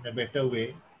in a better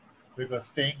way, because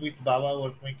staying with Baba,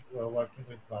 working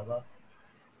with Baba,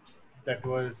 that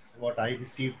was what I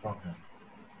received from him.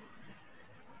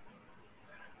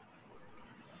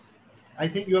 I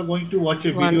think you are going to watch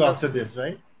a video after Wonderful. this,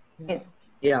 right? Yes.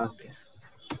 Yeah, okay.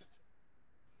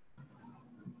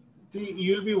 See,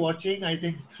 you'll be watching, I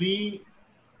think, three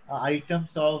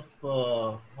items of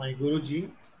my Guruji,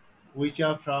 which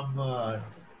are from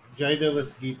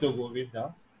Jaidavas Gita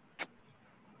Govinda.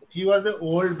 He was an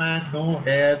old man, no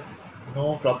hair,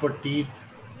 no proper teeth,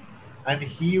 and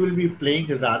he will be playing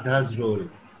Radha's role.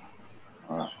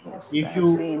 Yes, I If have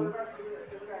you seen.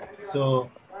 so,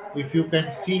 if you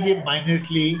can see him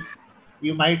minutely,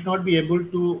 you might not be able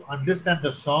to understand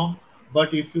the song,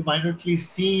 but if you minutely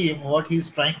see him, what he's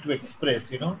trying to express,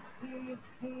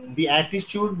 the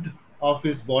attitude of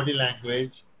his body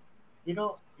language.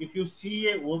 If you see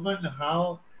a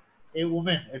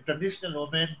traditional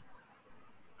woman,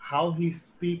 how he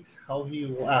speaks, how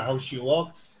she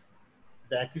walks,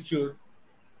 the attitude.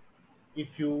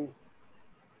 If you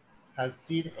have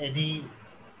seen any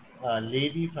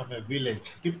lady from a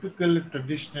village, typical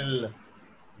traditional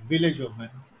village woman,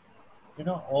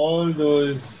 all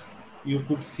those you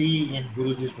could see in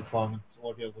Guruji's performance,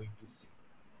 what you're going to see.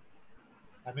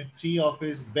 I mean, three of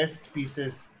his best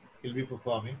pieces he'll be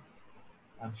performing.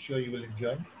 I'm sure you will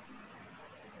enjoy.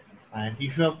 And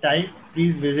if you have time,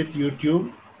 please visit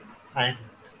YouTube and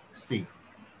see.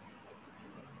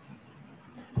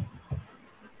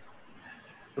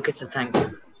 Okay, sir. Thank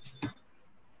you.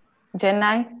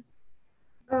 Chennai.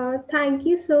 Thank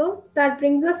you, sir. That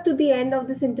brings us to the end of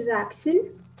this interaction.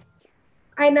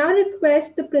 I now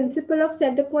request the principal of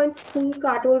Centrepoint School,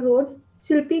 Katol Road,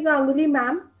 Shilpi Ganguly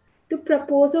ma'am, to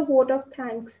propose a vote of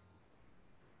thanks.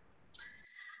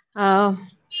 Uh,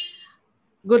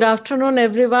 Good afternoon,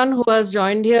 everyone who has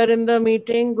joined here in the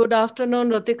meeting. Good afternoon,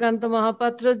 Ratikanta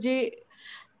Mohapatra ji.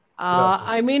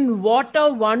 I mean, what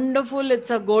a wonderful, it's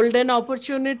a golden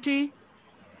opportunity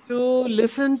to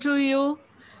listen to you.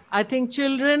 I think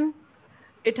children,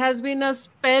 it has been a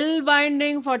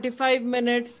spellbinding 45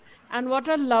 minutes, and what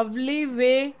a lovely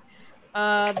way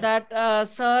that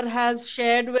sir has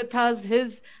shared with us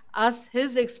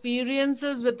his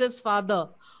experiences with his father.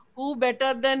 Who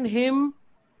better than him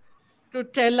to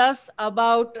tell us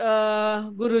about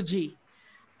Guruji?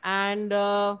 And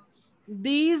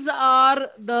these are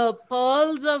the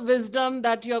pearls of wisdom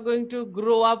that you're going to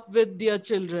grow up with, dear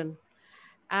children.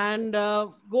 And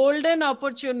golden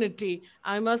opportunity.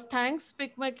 I must thank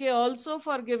SPIC MACAY also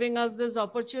for giving us this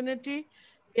opportunity.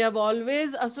 We have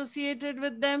always associated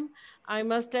with them. I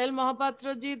must tell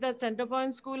Mohapatra ji that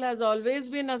Centrepoint School has always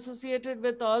been associated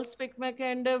with all SPIC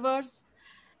MACAY endeavors.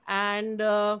 And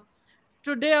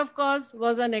today, of course,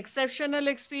 was an exceptional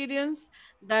experience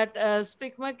that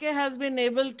SPIC MACAY has been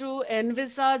able to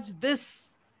envisage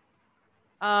this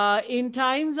in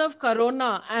times of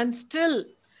corona, and still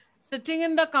sitting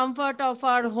in the comfort of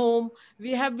our home,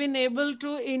 we have been able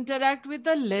to interact with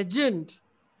a legend.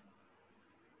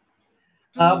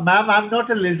 Ma'am, I'm not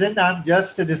a legend. I'm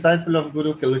just a disciple of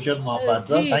Guru Kelucharan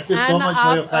Mohapatra. Thank you so much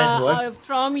for your kind words.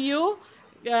 From you,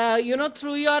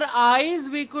 through your eyes,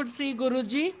 we could see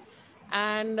Guruji.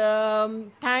 And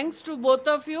thanks to both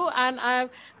of you. And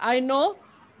I know,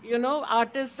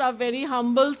 artists are very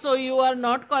humble, so you are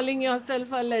not calling yourself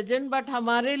a legend. But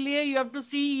hamare liye, you have to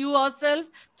see you yourself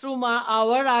through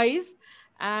our eyes.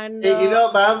 And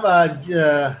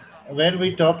Ma'am, when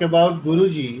we talk about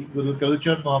Guruji, Guru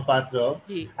Kelucharan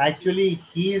Mohapatra, actually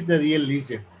he is the real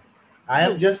legend. I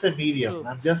am just a medium.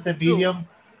 I'm just a medium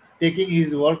taking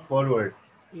his work forward.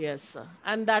 Yes, sir.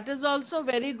 And that is also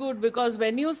very good, because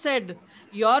when you said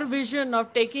your vision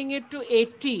of taking it to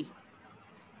 80,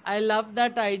 I love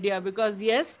that idea, because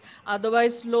yes,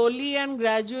 otherwise slowly and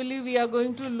gradually we are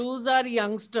going to lose our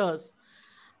youngsters.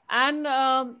 And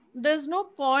there's no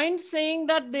point saying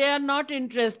that they are not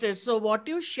interested. So what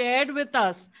you shared with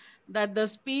us, that the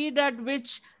speed at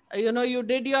which you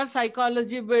did your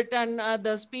psychology bit, and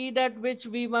the speed at which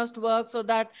we must work so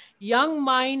that young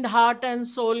mind, heart and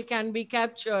soul can be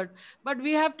captured, but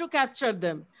we have to capture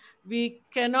them. We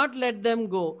cannot let them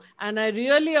go. And I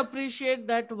really appreciate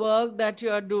that work that you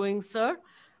are doing, sir.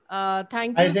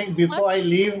 Thank you. I think before I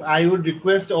leave, I would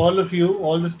request all of you,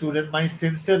 all the students, my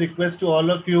sincere request to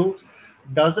all of you,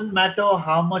 doesn't matter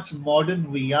how much modern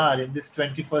we are in this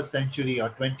 21st century or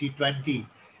 2020,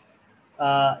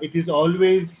 it is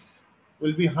always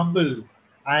will be humble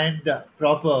and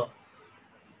proper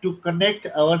to connect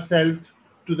ourselves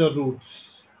to the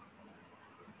roots.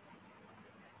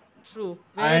 True.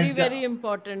 Very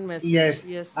important message. Yes,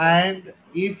 sir. And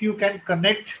if you can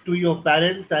connect to your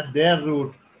parents and their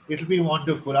root, it will be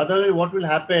wonderful. Otherwise, what will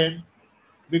happen?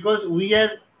 Because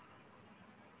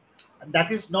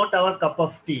that is not our cup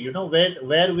of tea.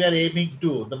 Where we are aiming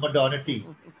to the modernity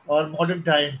or modern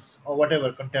times or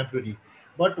whatever contemporary,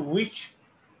 but which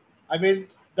I mean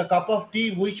the cup of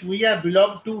tea which we are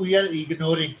belong to, we are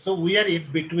ignoring. So we are in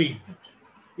between.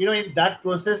 In that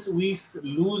process, we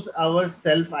lose our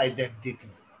self identity.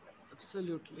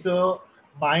 Absolutely. So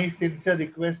my sincere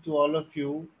request to all of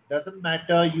you, doesn't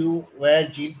matter you wear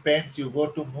jean pants, you go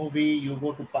to movie, you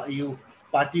go to you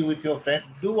party with your friend,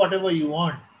 do whatever you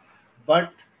want,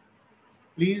 but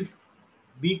please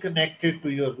be connected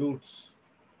to your roots.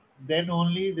 Then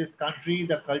only this country,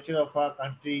 the culture of our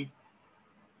country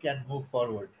can move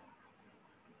forward.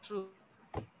 True,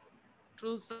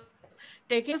 sir.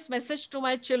 Taking this message to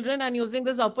my children and using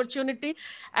this opportunity,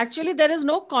 actually there is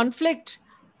no conflict.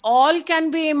 All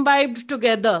can be imbibed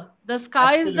together. The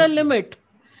sky is the limit.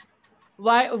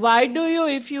 Why do you,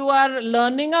 if you are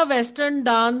learning a Western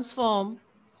dance form,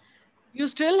 you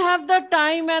still have the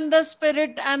time and the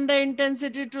spirit and the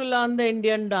intensity to learn the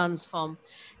Indian dance form.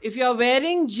 If you're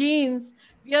wearing jeans,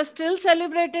 we are still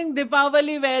celebrating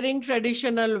Deepavali wearing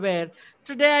traditional wear.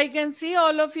 Today, I can see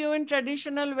all of you in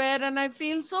traditional wear, and I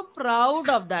feel so proud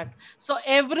of that. So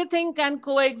everything can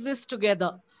coexist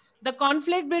together. The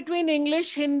conflict between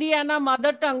English, Hindi, and our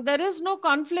mother tongue, there is no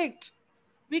conflict.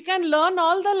 We can learn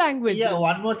all the languages. Yeah,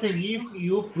 one more thing. If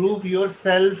you prove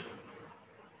yourself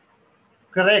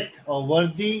correct or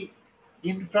worthy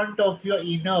in front of your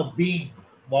inner being,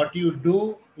 what you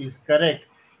do is correct.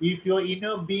 If your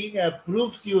inner being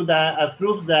approves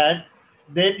that,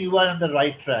 then you are on the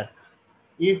right track.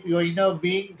 If your inner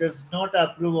being does not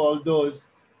approve all those,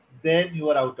 then you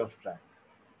are out of track.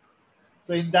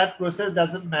 So in that process,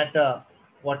 doesn't matter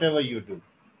whatever you do.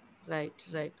 Right,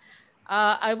 right.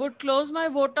 I would close my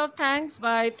vote of thanks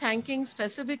by thanking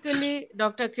specifically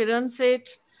Dr. Kiran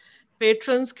Seth,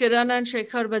 patrons Kiran and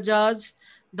Shekhar Bajaj,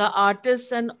 the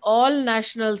artists and all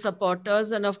national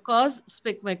supporters, and of course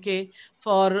SPIC MACAY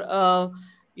for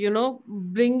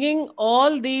bringing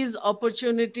all these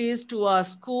opportunities to our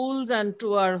schools and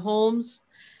to our homes.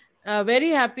 Very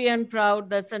happy and proud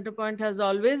that Centerpoint has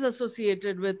always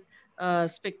associated with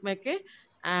SPIC MACAY.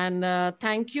 And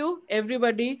thank you,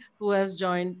 everybody who has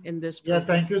joined in this Yeah, program.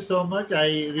 thank you so much. I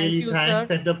really you, thank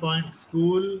sir. Centerpoint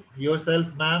School, yourself,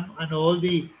 ma'am, and all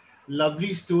the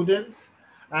lovely students,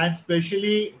 and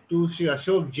especially to Shri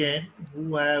Ashok Jain,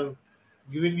 who have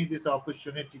given me this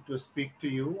opportunity to speak to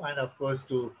you, and of course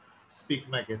to SPIC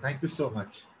MACAY. Thank you so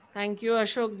much. Thank you,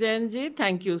 Ashok Jain ji.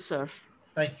 Thank you, sir.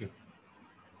 Thank you.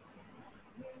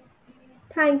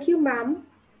 Thank you, ma'am.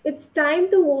 It's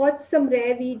time to watch some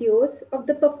rare videos of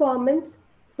the performance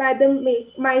by the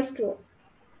maestro.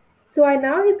 So I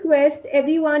now request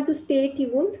everyone to stay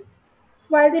tuned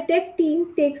while the tech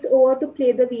team takes over to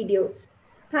play the videos.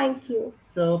 Thank you.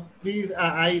 So please,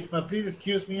 please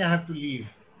excuse me. I have to leave.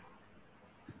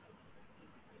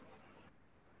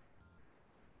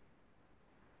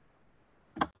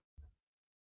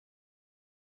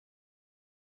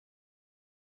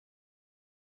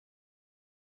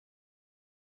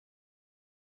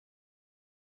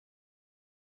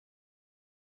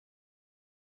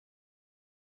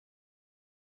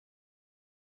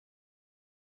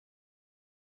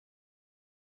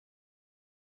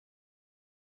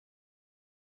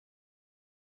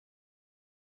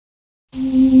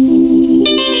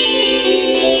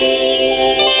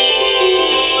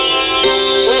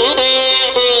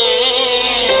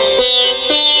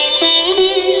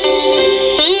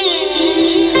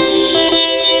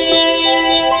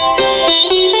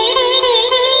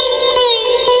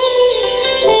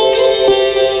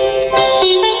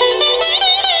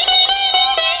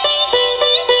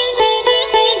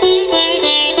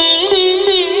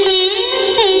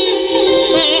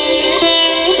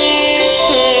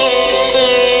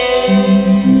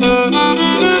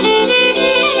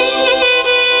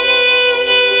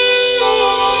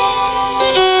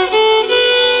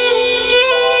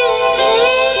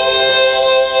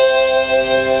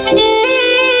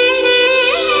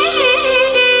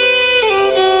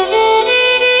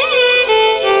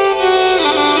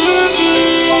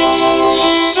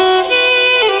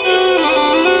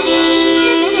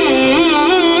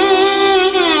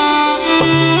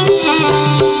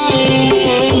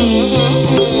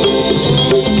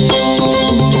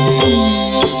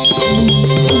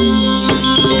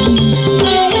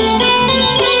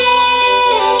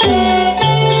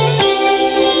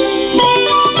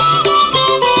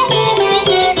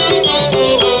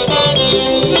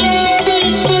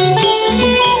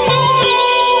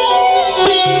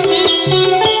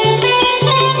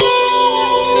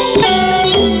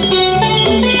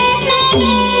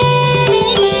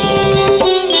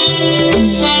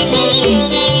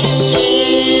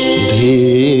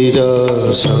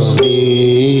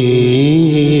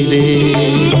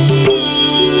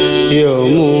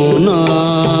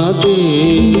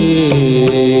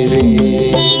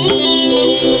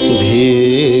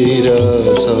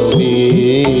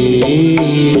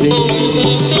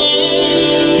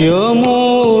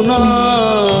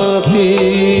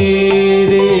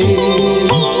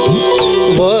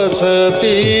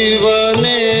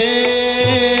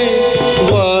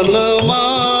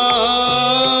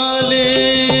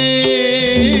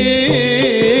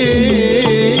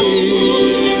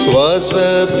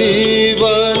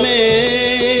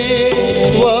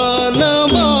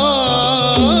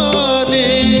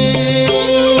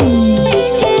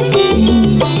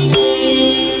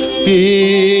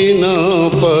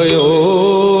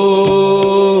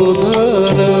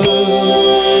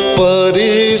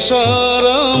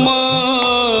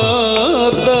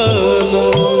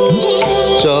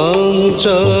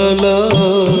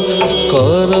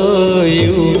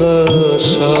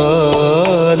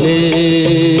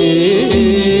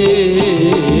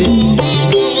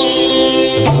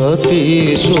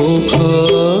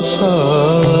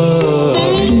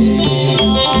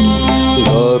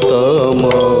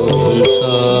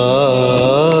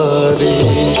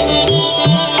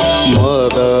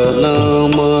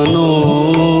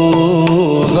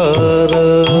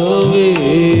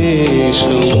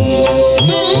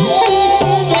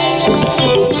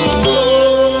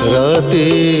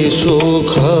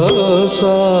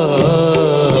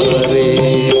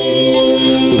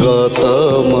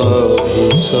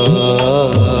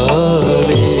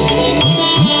 गतमभिसारे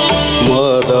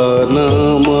Madan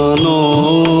मनोहर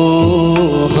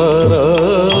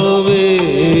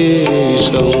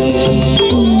वेशम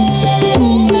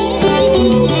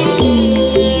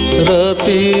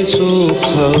रति सुख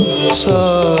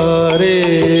सारे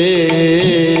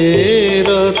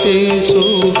रति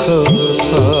सुख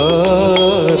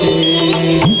सारे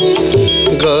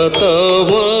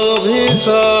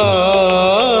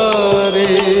गतमभिसारे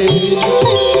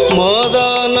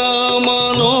मदन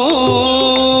मनोहर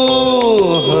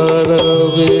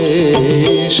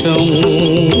वेशम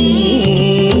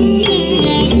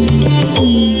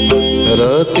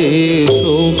रति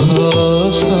सुख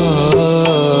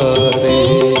सारे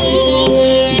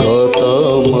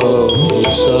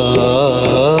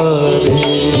गतमभिसारे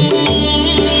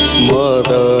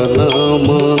मदन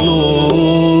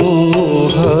मनोहर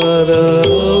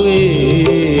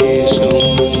वेशम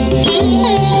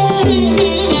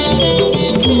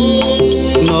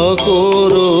न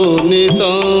कुरु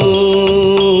नितम्बिनी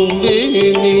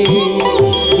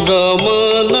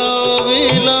गमन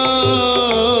विलम्बन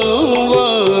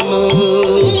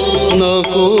न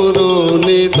कुरु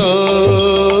नितम्बिनी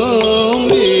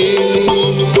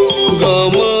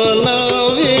गमन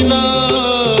विलम्बन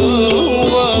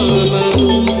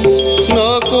न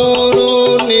कुरु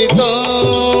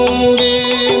नितम्बिनी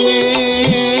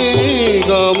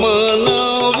गमन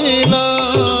विलम्बन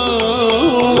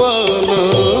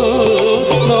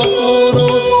न कुरु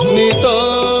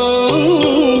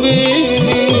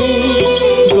नितम्बिनी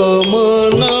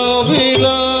गमन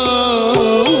विलम्बन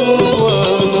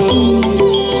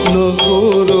न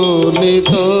कुरु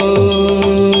नितम्बिनी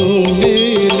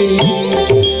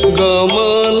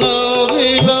गमन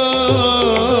विलम्बन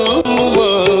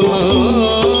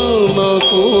न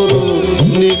कुरु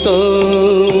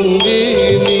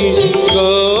नितम्बिनी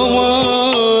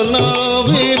गमन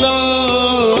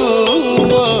विलम्बन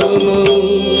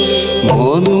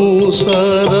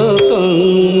मनुसरतं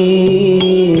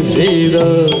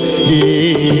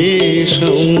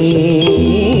हृदयेशं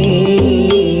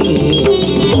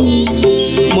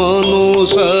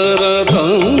मनुसरतं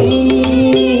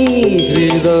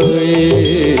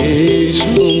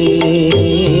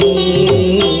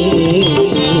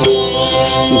हृदयेशं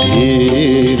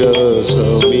धीर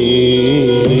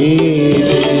समीरे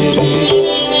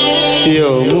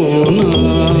यमुना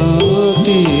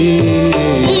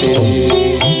तीरे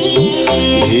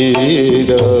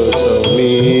धीर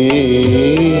समीरे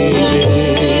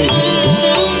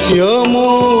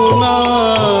यमुना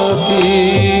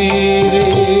तीरे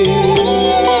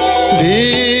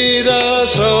धीर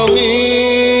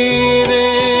समीरे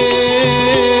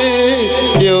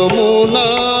यमुना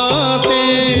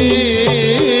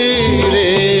तीरे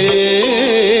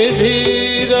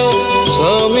धीर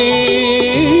समीरे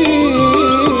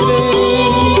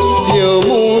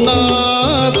यमुना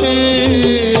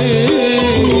तीरे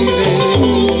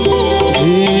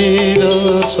धीर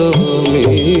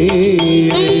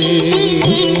समीरे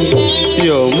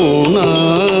यमुना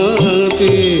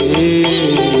तीरे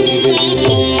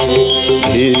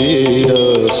धीर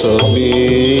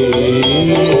समीरे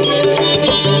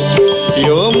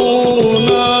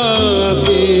यमुना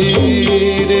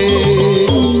तीरे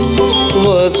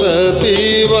वसति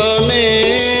वने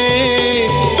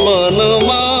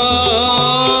वनमाली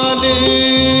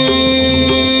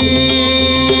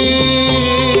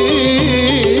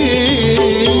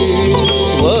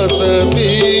वसति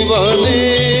वने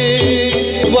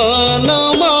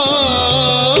वनमाली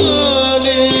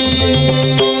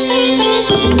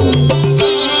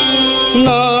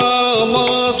नाम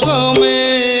समेतं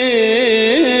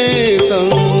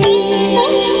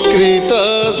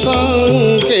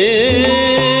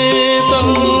कृतसंकेतं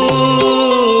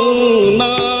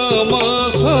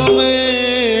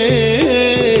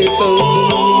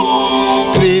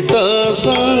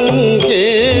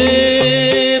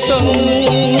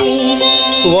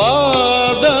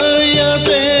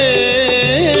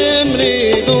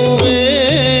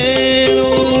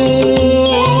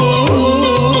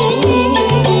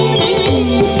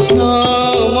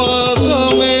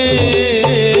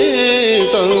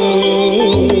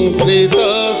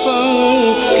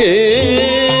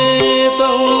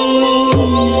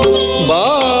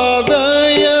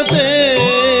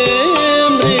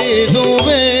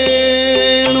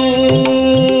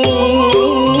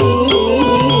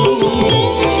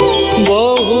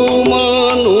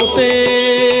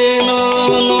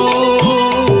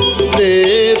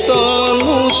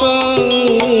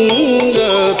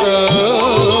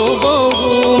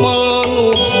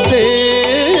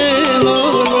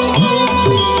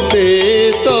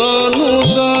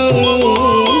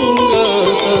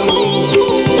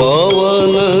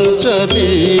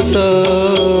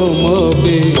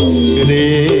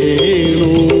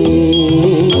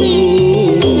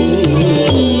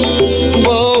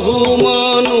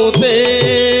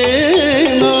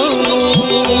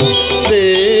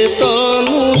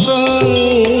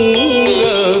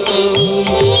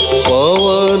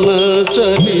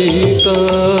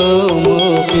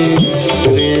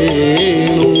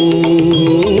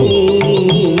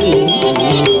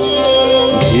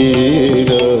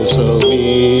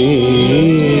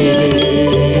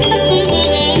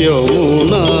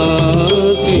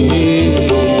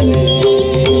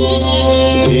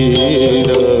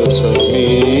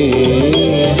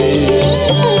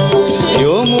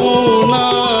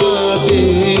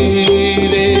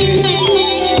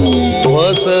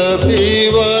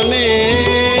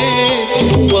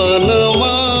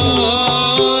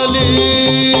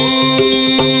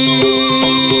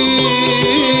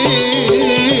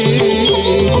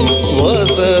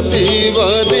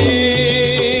वने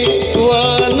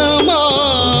वनमाली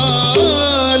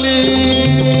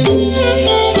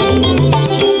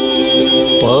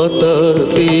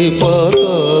पतति पतत्रे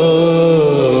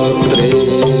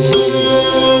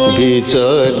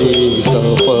विचलितपत्रे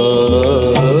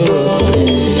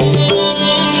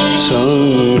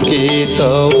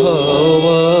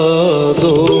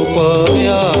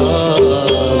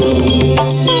शङ्कितभवदुपयानम्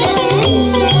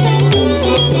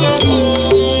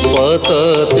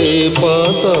पतति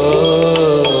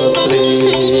पतत्रे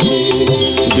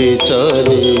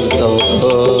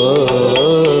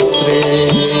विचलितपत्रे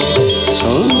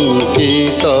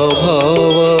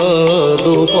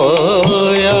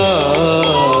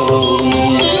शङ्कितभवदुपयानम्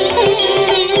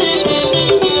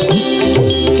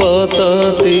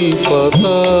पतति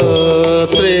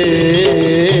पतत्रे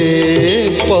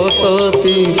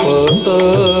पतति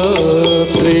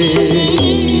पतत्रे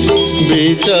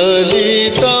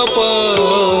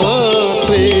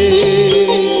विचलितपत्रे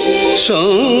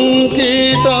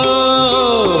शङ्किता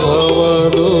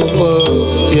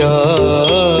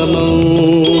भवदुपयानम्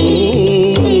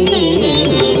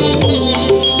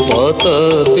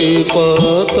पतति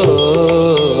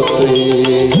पतत्रे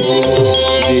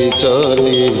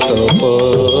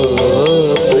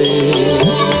विचलितपत्रे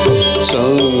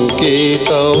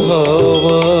शङ्किता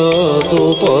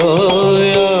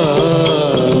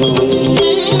भवदुपयानम्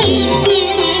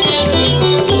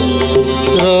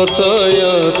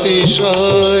रचयति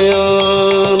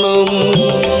शयानं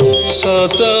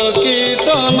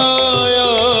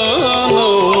सचकितनयनं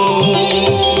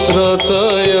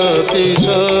रचयति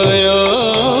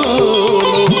शयानं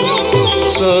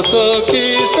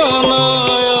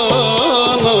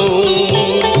सचकितनयनं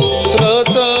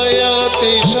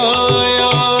रचयति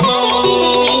शयानं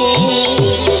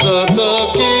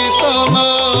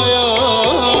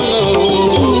सचकितनयनं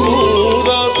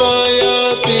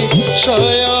रचयति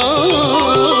शयानं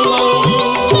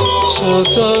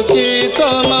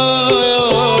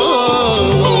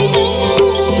सचकितनयनं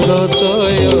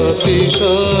रचयति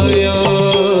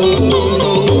शयानं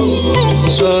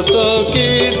सचकितनयनं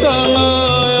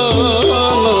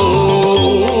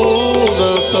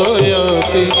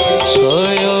रचयति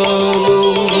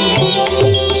शयानं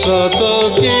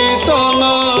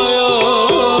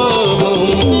सचकितनयनं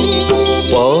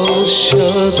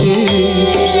पश्यति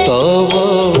तव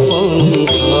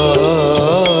पन्थानं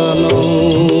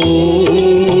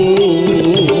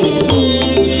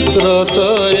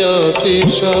रचयति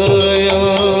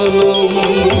शयानं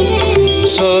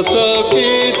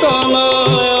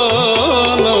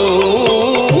सचकितनयनं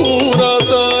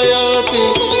रचयति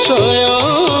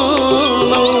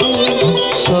शयानं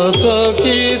सचकितनयनं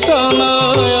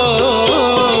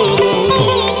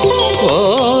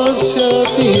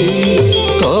पश्यति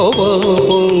तव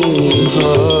पन्थानं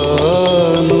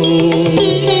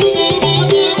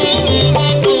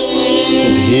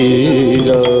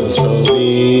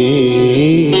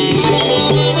धीरसमीरे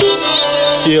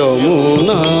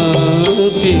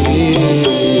यमुनातीरे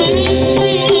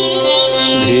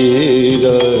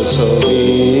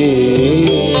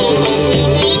धीरसमीरे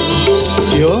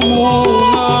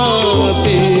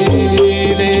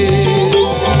यमुनातीरे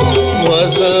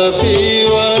वसति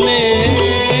वने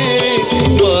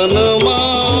वनमाली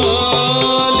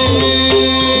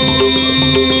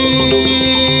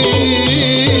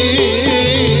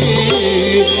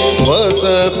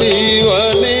वसति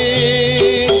वने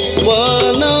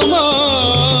वनमाली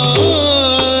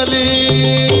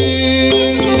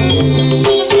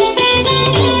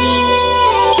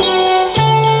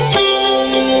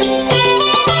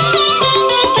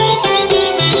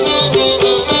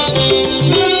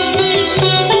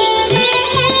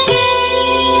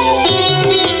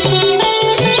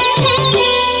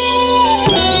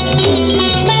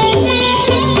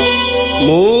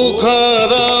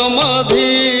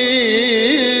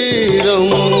मुखरमधीरं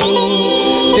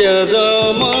त्यजमङ्गीरं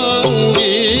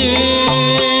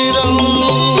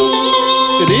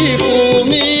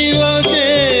रिपुमिव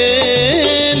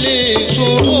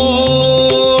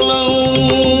केलिशूलोलं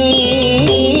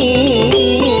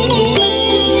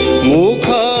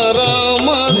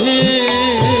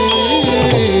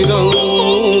मुखरमधीरं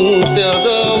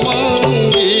त्यजमङ्गीरं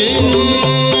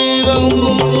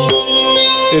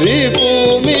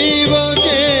रिपुमिव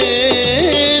केलिशूलोलं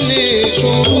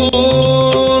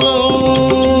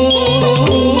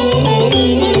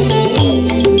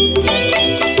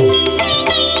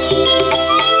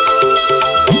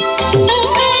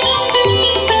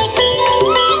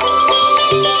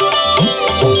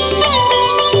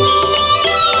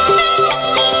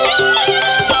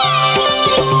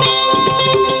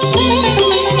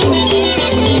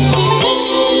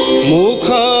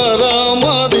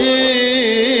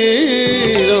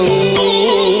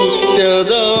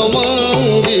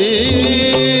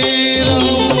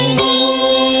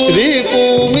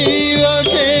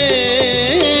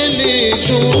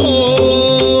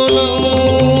सुलोलम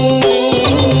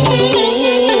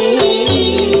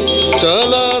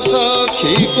चला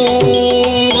सखी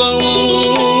कुंजम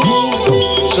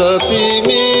सती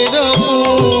मेरा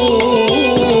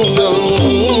पूरम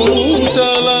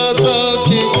चला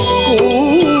सखी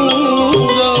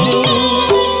कुंजम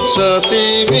सती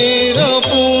मेरा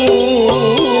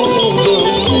पूरम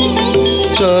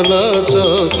चला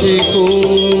सखी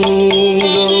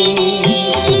कुंजम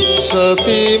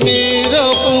सती मेरा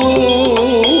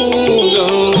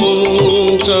पूरम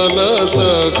चला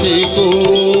सखी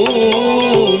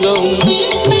कुंजम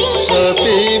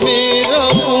सती मेरा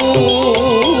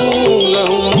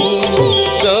पूरम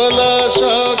चला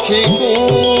सखी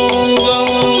कुंजम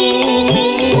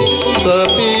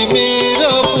सती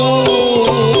मेरा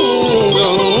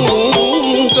पूरम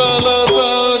चला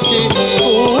सखी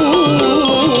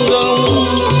कुंजम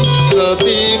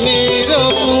सती मेरा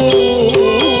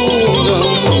पूरम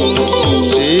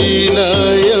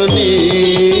शीलयनी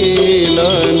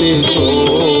लनि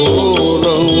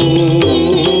चोरम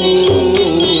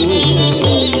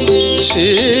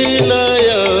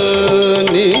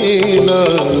शीलयनी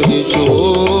लनि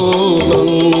चोरम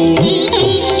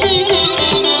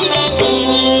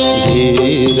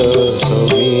धीर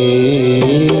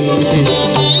समीरे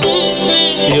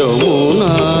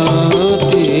यमुना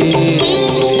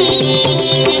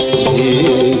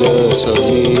धीर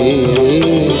समीरे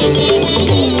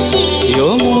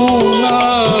यमुना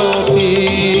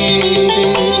तीरे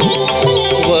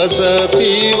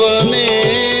वसति वने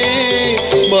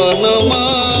वनमाली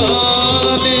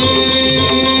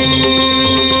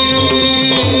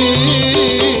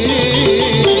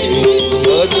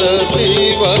वसति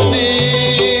वने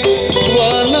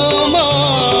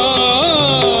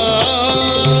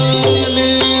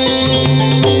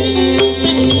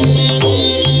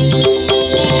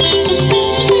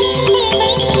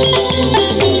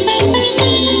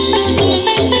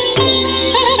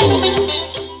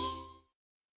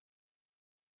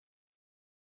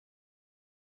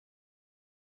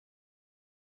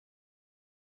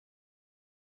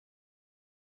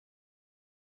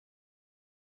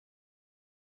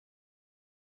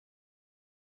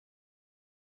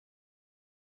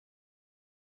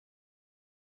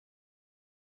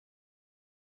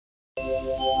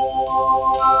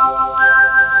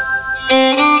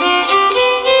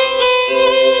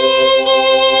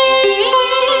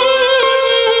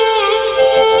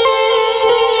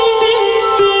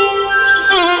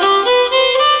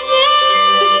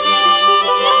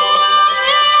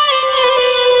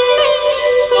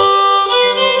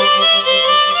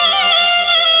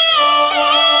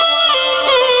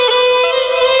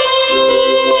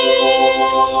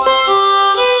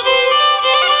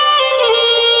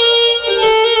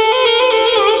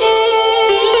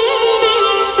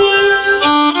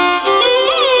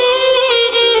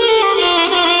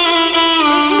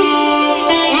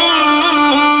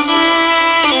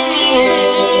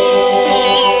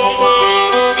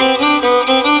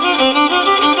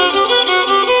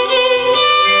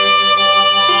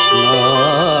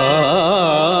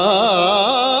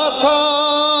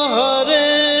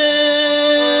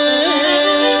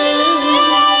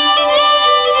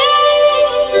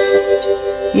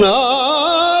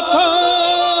नाथ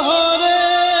हरे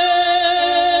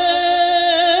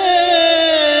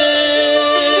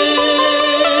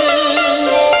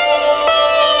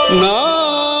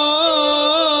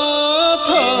नाथ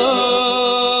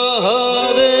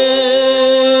हरे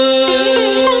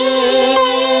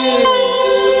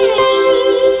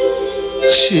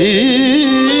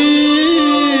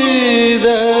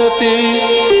शीदति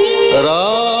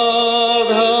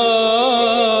राधा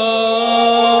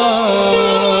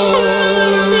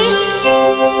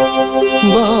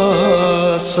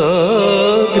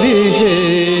वासगृहे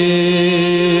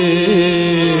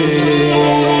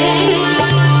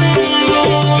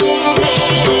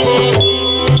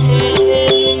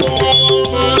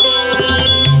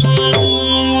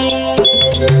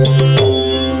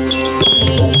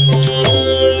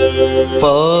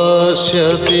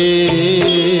पश्यति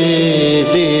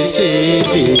दिशि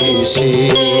दिशि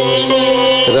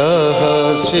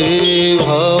रहसि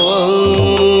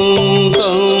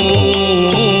भवन्तं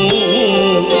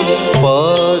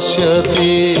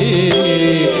पश्यति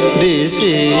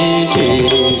दिशि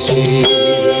दिशि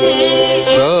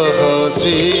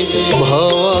रहसि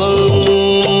भवन्तं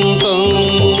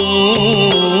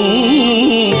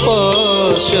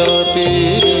पश्यति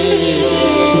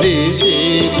दिशि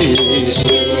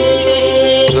दिशि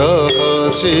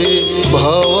रहसि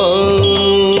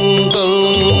भवन्तं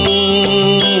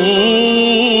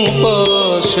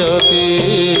पश्यति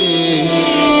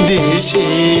दिशि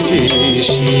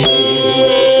दिशि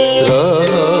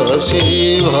रहसि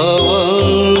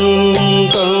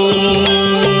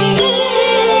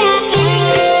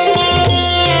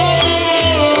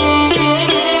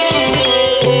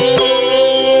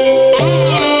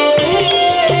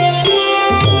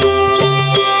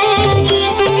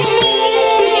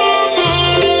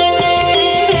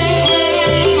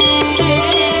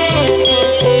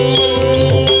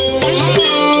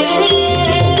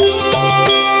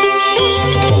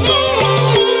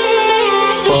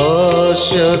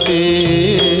पश्यति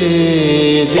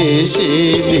दिशि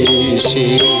दिशि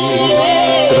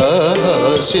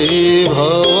रहसि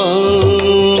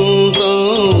भवन्तं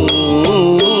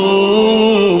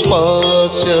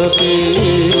पश्यति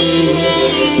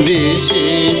दिशि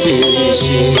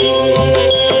दिशि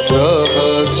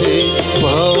रहसि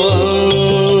भवन्तं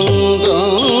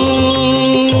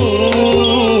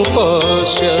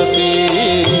पश्यति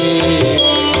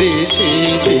दिशि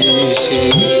दिशि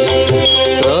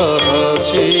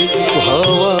रहसि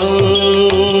भवन्तं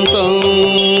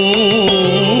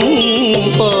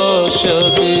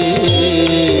पश्यति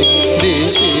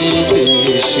दिशि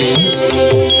दिशि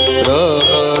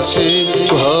रहसि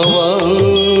भवन्तं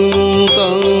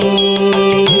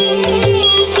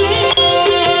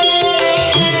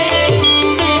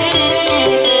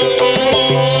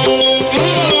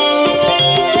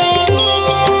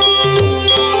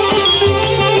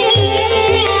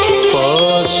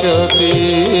पश्यति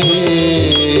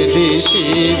दिशि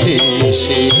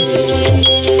दिशि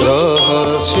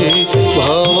रहसि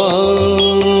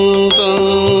भवन्तं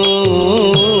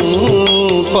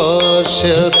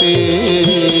पश्यति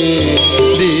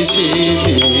दिशि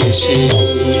दिशि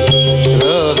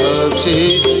रहसि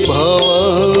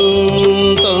भवन्तं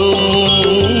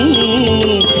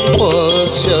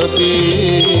पश्यति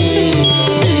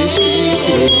दिशि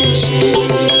दिशि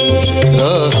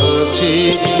रहसि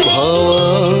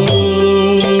भवन्तं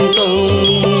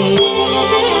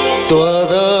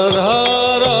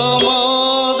त्वदधार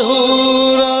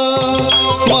मधुरा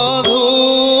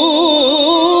मधुनि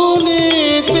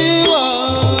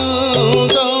पिबन्तं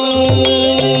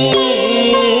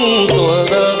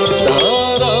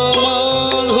त्वदधार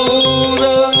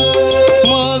मधुरा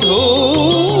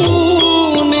मधुनि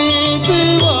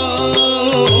पिबन्तं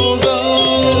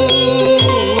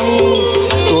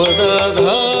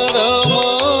त्वदधार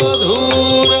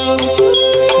मधुरा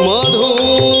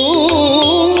मधुनि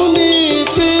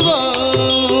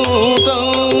पिबन्तं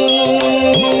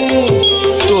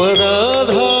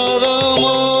त्वदधार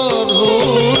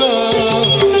मधुरा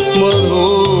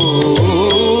मधुनि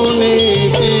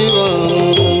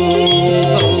पिबन्तं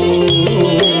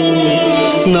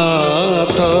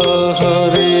नाथ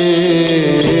हरे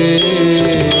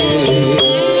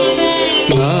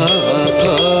नाथ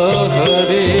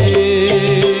हरे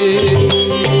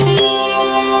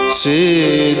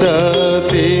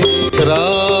सीदति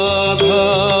राधा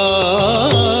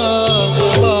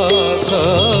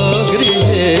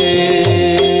वासगृहे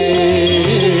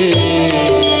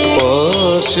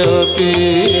पश्यति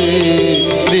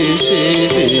दिशि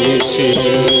दिशि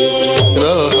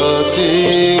रहसि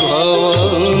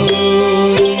भवन्तं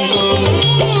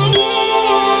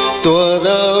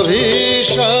त्वदभिशरण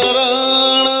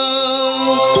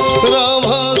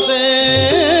रभसे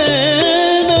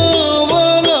न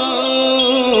वनन्ति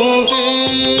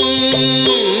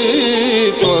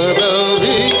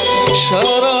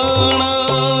त्वदभिशरण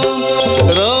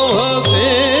रभसे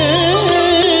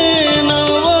न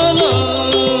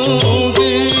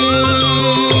वनन्ति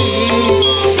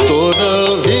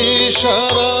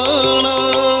त्वदभिशरण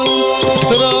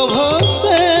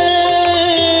रभसे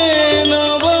न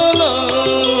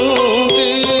वनन्ति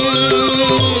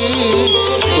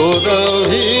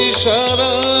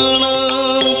त्वदभिशरण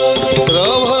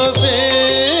रभसे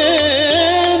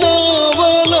न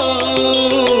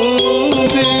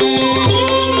वनन्ति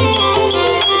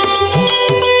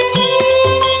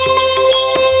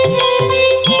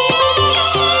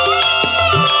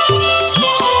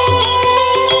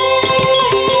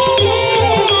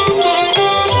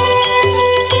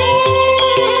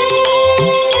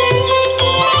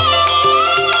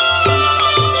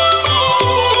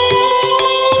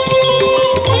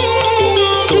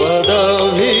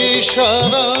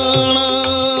त्वदभिशरण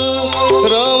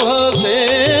रभसे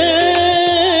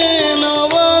न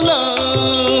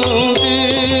वनन्ति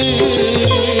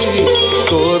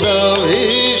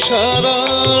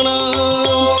त्वदभिशरण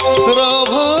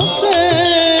रभसे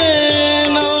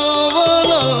न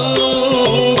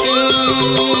वनन्ति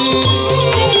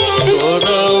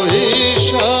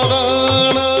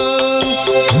त्वदभिशरण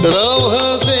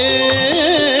रभसे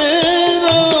न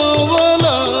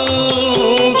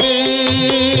वनन्ति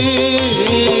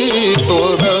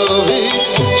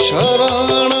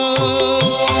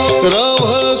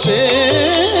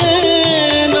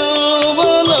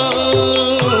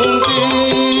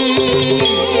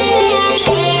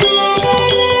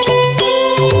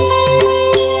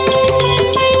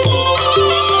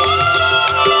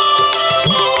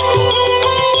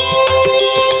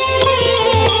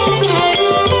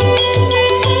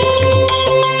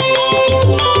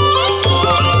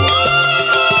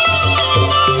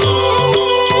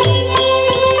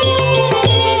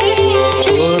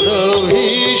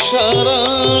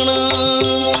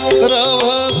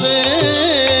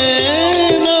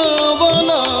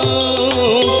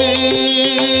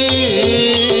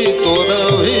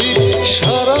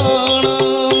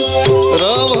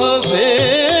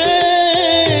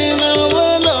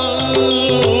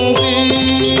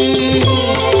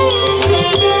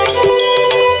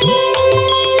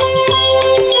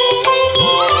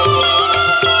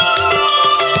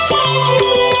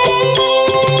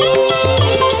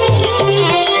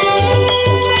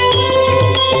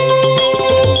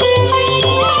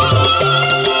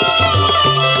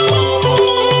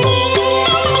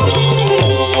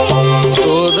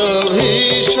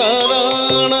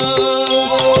शरण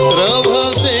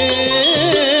रभसे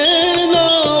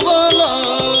नवलांति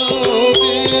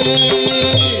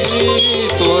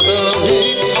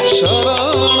त्वदभिशरण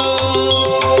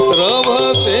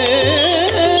रभसे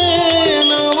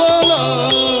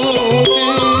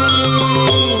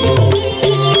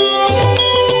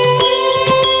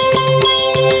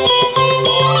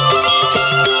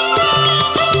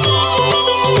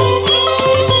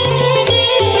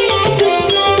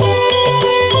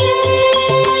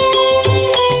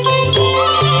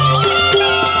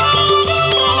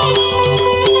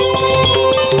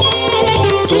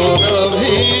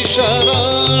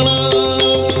शरण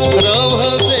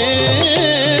रभसे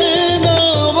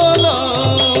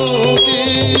नवलांति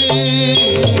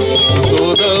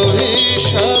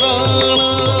त्वदभिशरण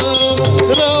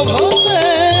रभसे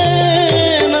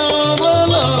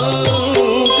नवलांति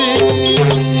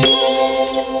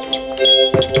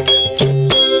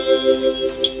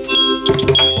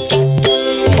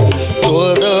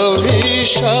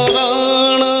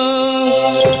त्वदभिशरण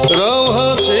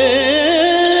रभसे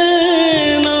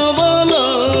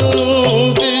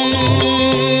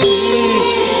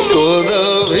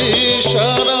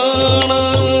शरण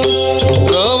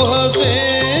रभसे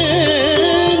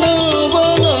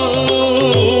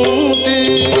नवलांति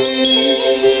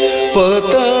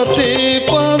पतते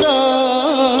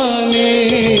पदानि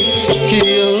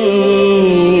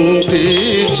कियन्ति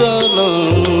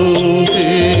चलन्ति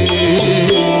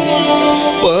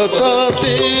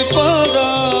पतते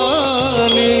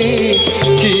पदानि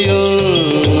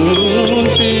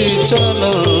कियन्ति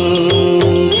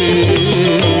चलन्ति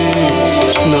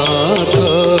नाथ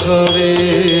हरे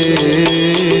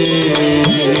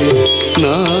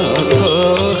नाथ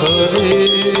हरे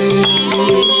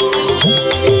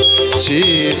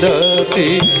सीदति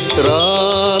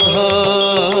राधा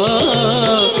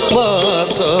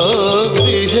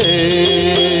वासगृहे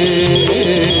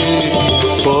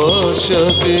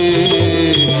पश्यति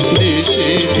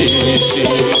दिशि दिशि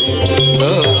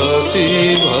रहसि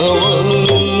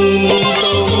भवन्तम्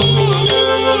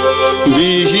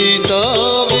विहिता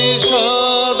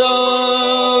विषादा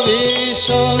विष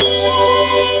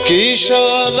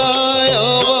किशलय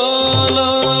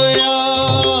वलया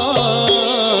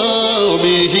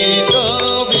विहिता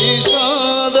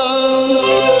विषादा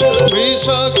विष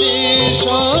किशलय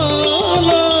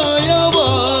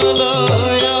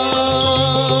वलया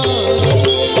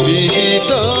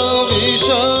विहिता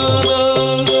विषादा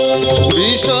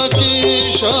विष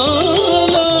किशलय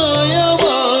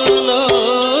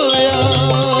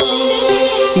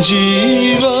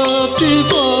जीवति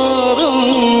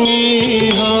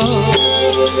परमिह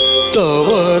तव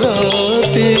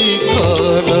रतिकलया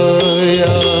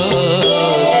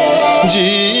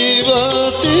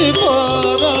जीवति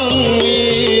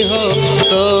परमिह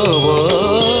तव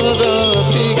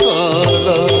रतिकलया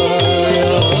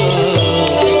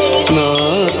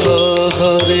नाथ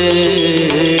हरे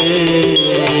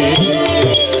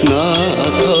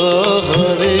नाथ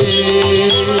हरे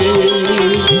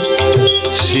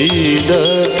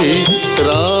सीदति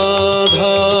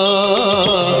राधा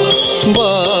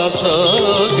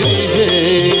वासगृहे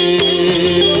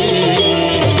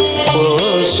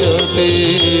पश्यति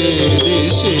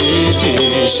दिशि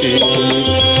दिशि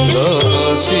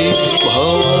रहसि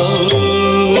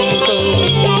भवन्तम्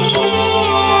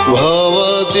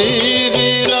भवति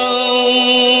विलम्बिनी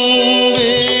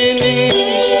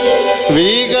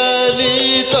विगलितलज्जा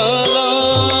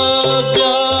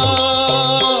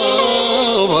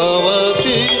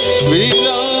भवति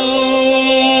विलम्बिनी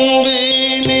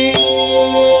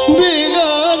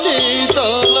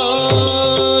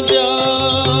विगलितलज्जा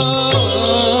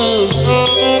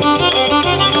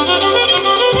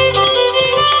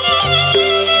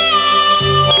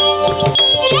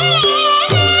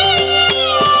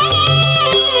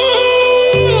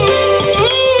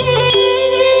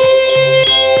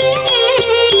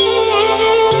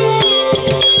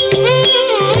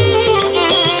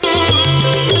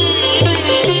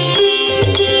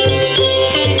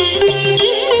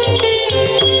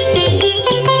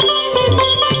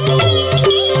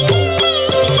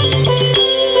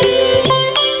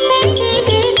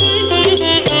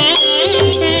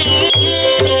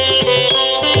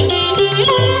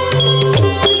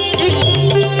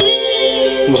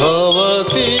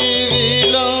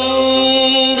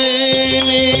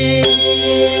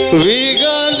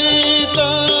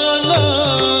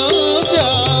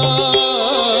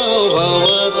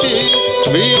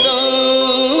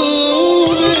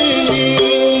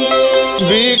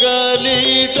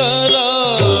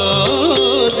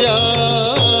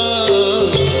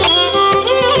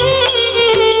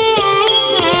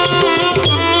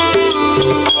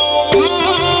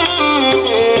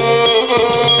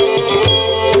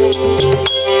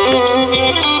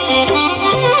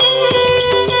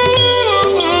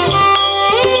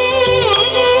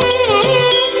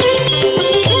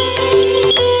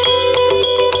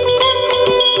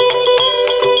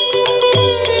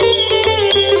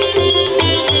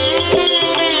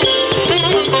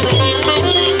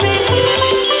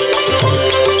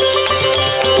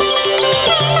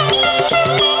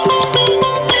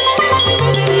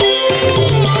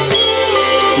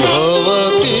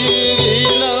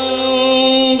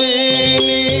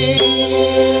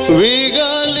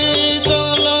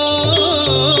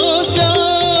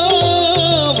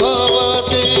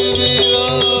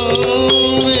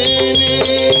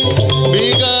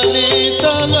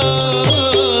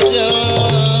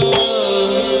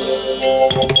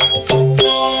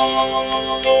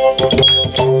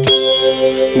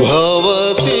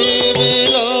भवति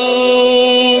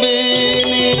विलम्बिनी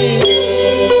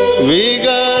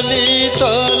विगलितलज्जा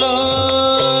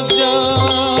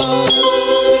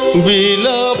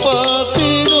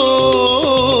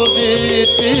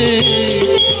विलपतिरोदिति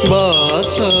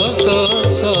वासकसजा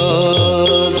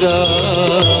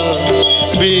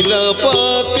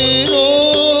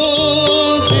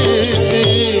विलपतिरोदिति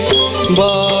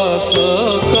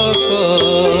वासकसजा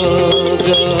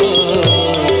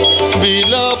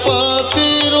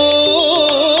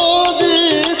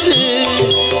विलपतिरोदिति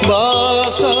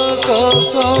वासकसजा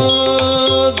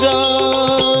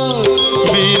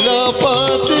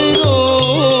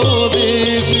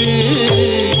विलपतिरोदिति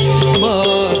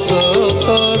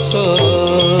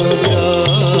वासकसजा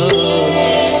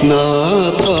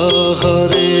नाथ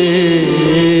हरे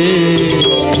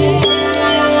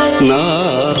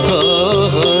नाथ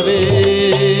हरे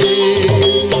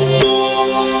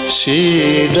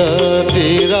सीदति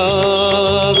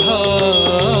राधा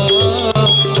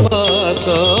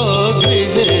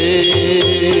वासगृहे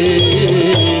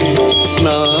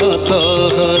नाथ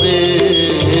हरे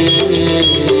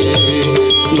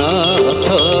नाथ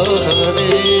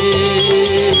हरे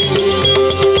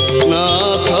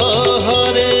नाथ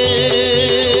हरे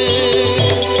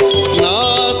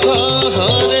नाथ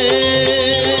हरे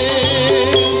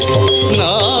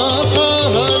नाथ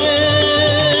हरे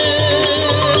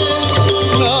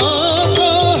नाथ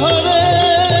हरे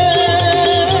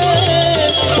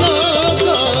नाथ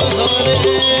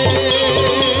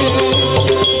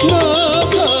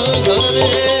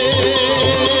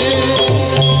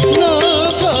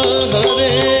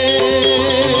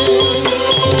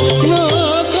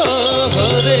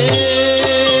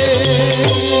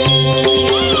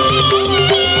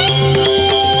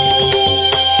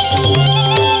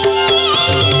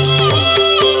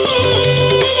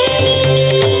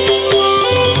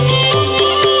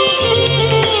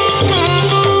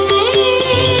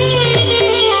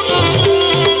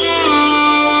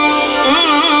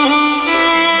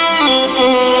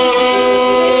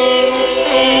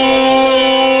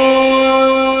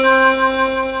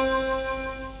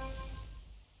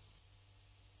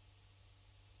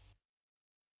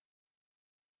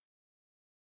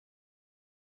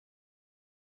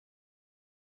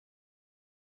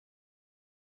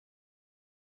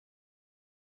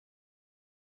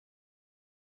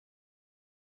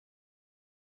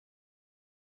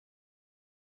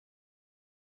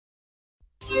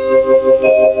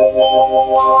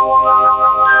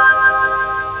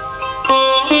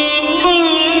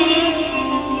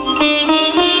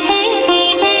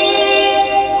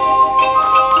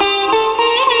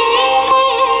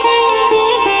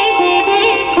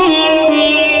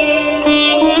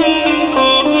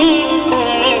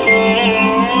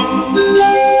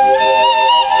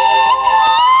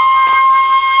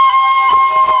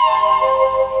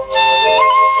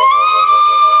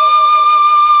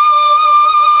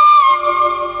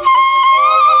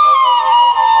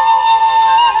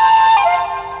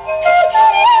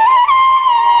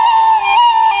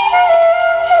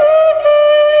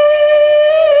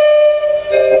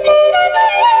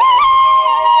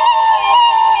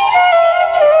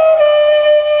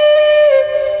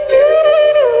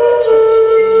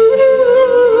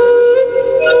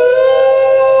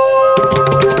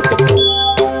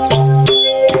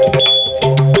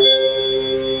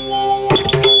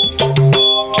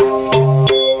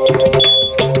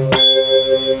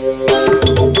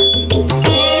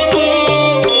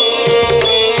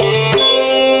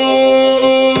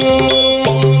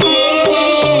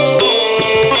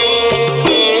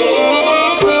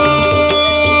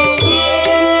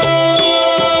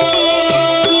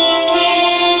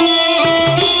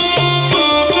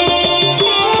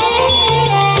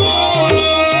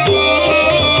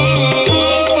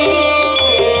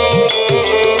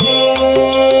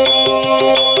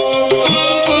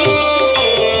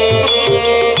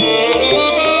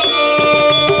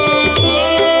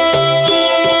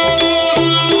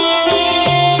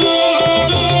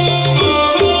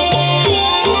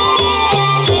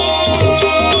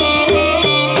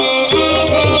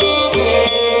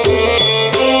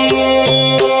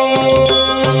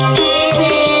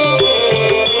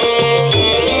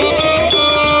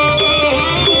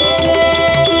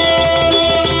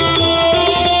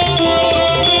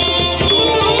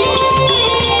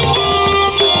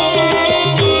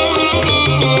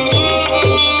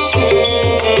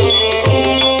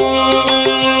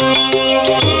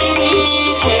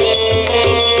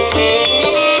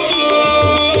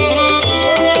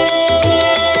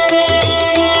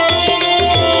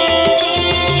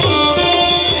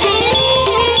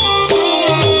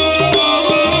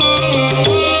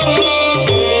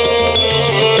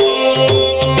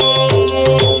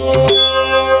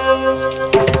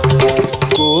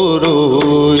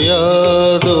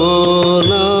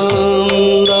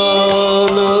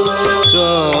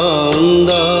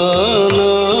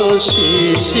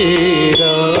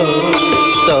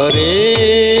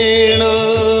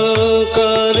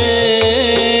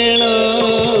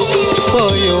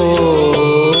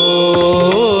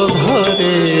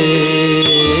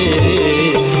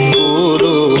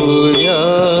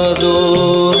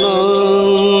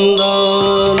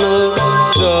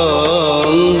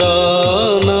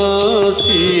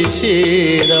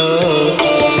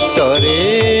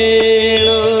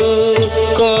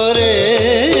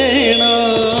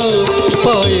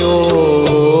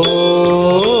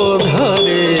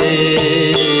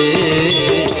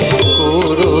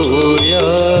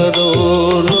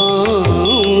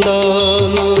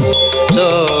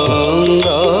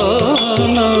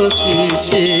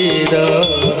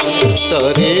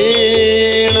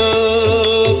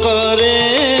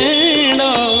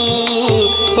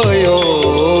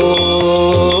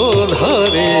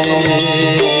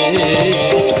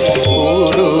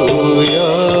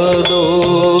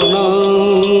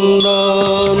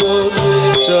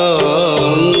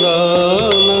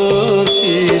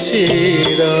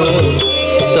शिशिरा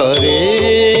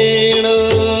तरेण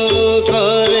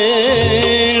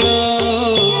करेण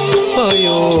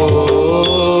पयो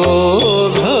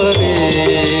धरे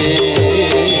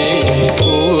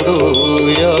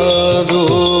कुरुयादो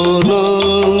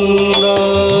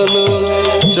नंदन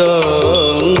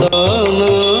चंदन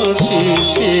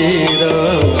शिशिरा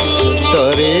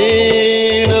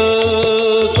तरेण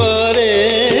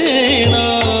करेण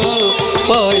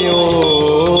पयो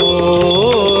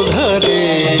धरे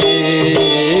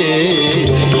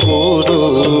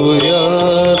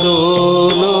कुरुयादो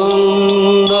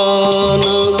नंदन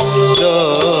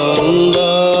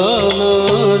चंदन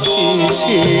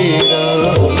शिशिरा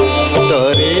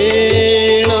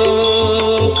तरेण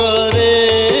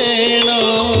करेण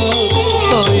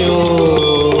पयो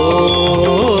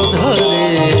धरे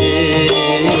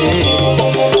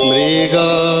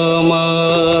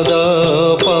मृगमद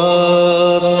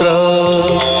पत्र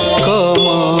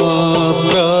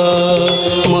कमात्र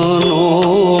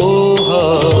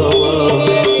मनोहर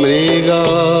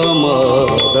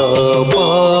मृगमद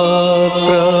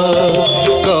पत्र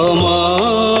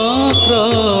कमात्र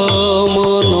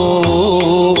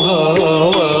मनोहर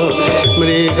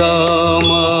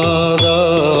मृगमद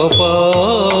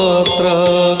पत्र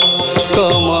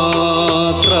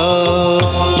कमात्र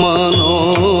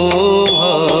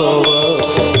मनोहर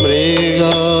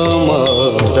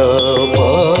मृगमद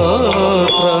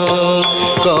पत्र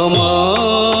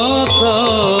कमात्र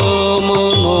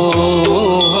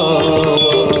मनोहर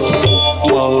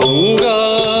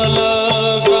मंगल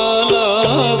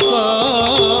कलश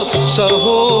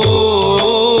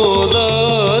सहोदरे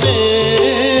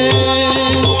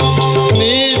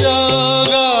निज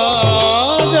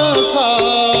गाजसा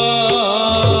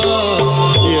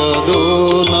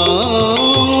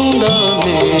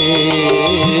यदुनन्दने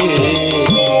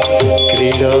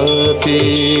क्रीडति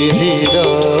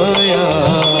हृदया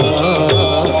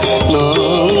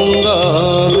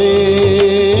नन्दने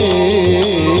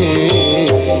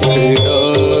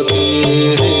क्रीडति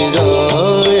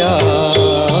हृदया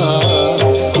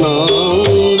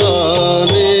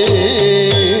नन्दने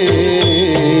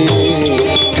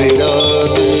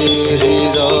क्रीडति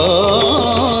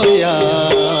हृदया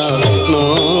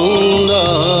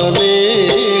नन्दने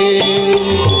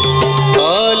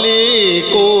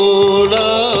अलिकोड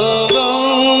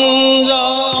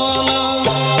गञ्जन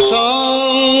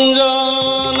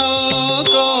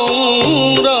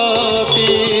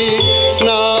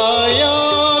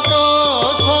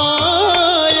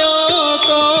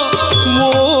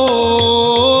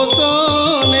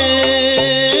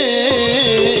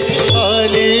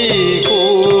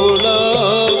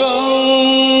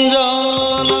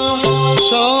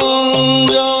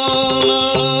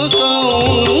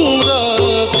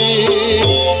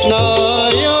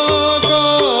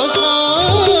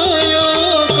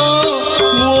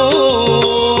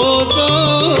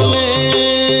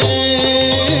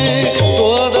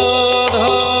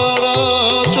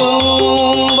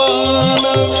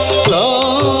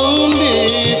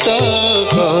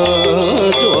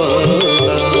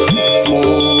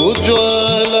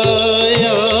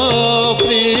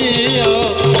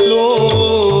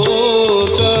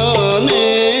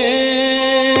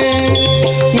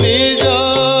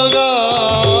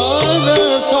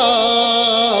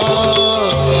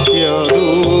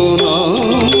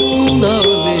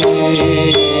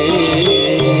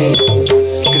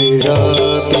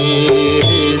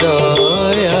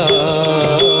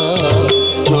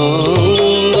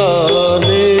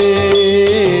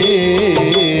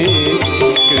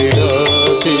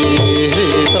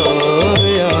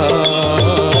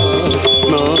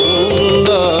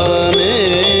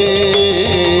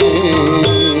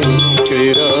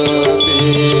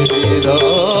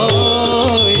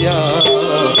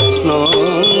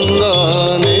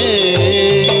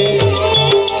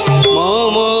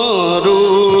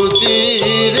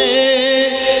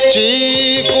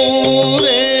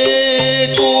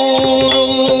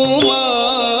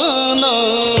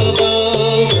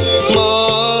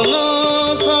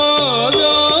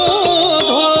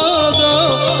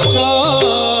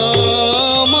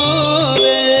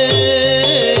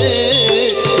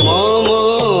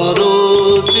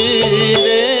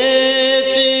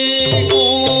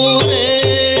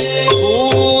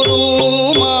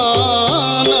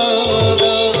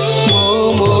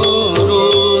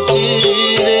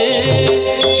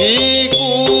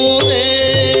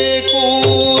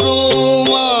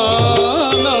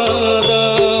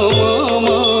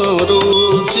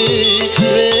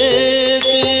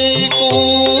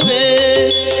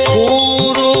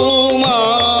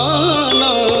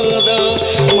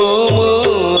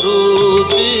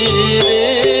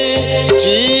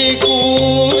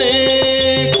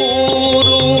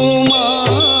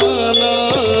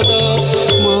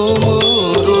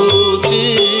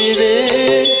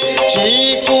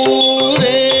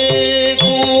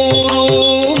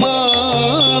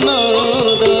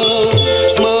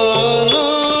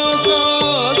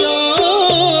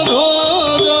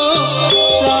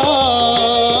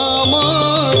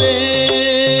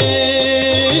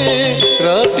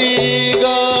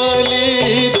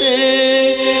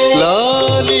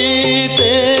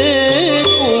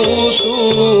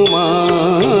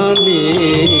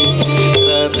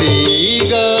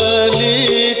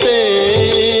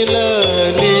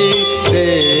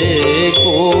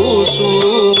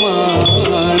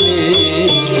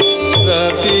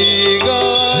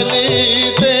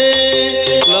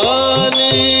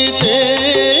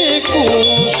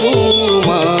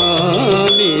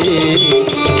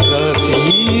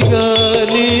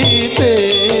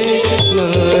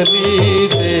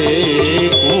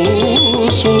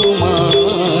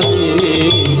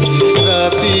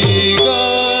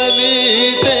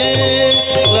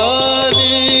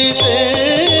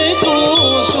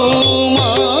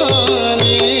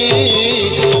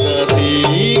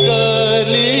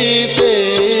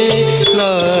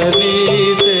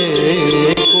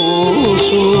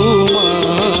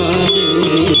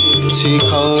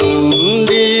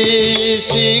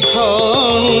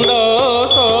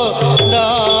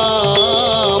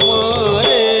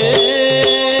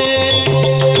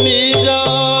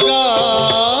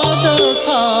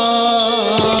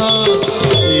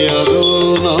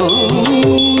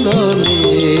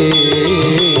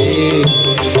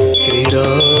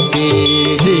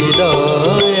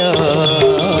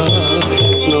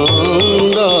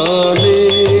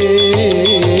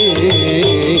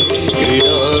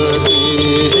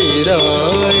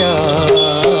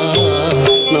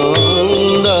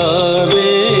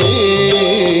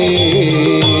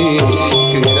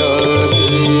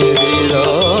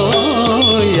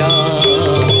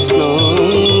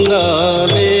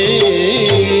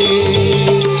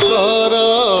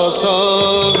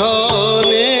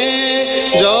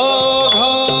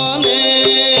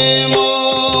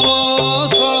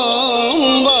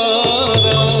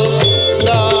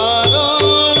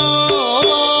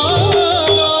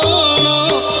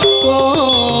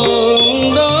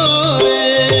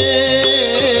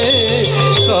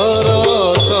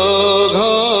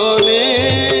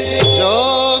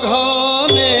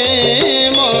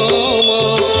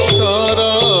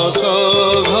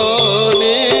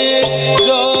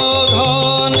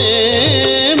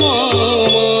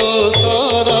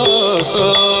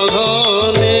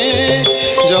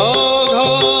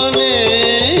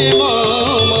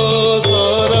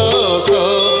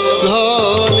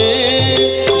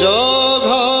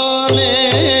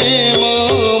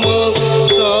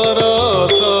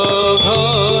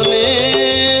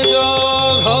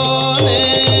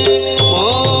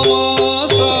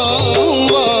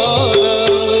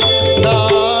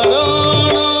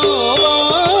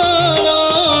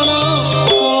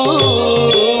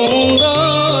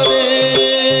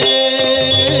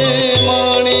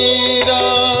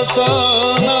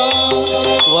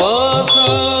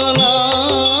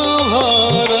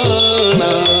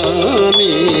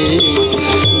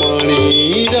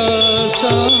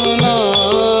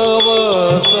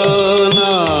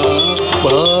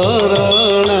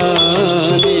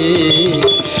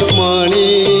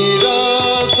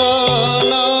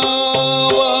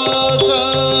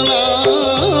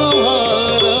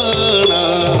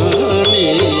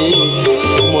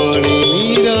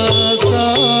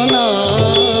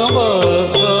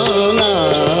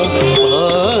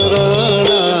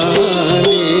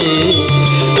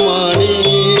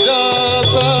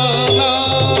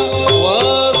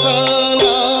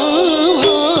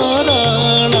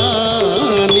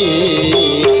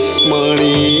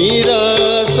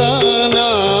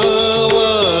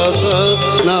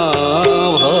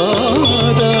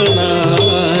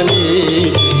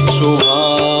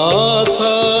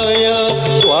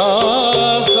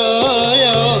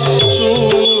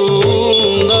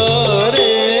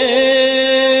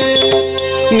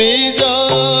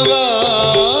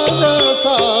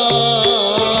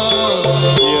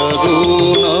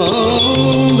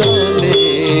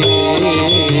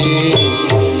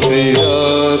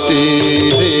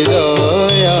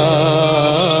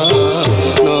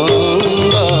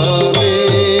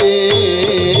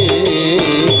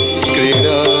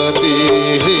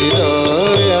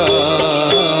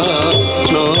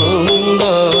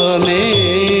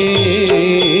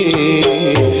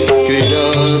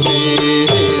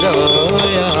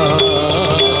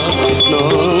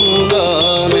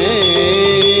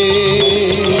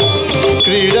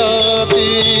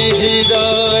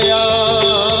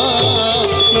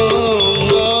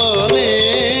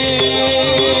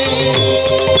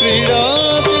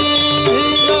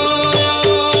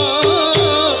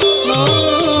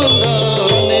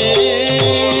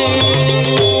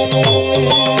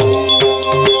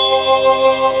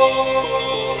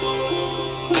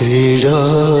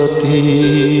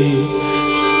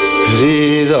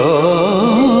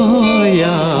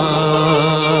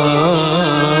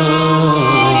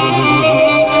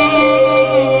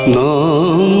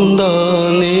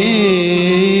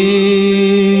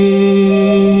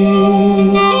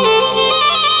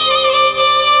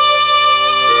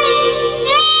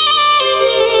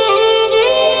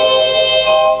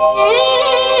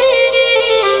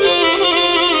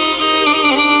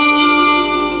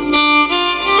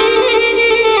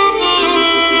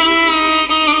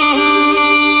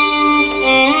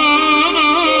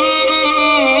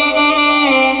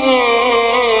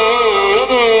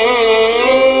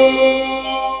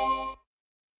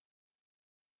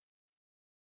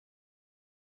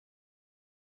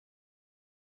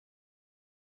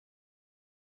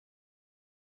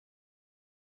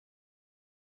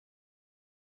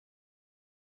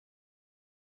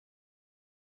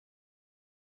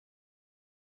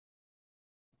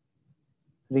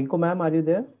Rinko ma'am, are you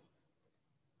there?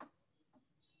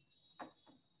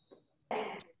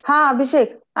 Ha,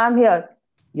 Abhishek, I'm here.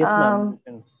 Yes, ma'am.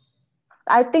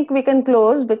 I think we can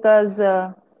close because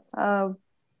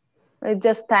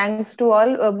just thanks to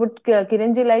all. Would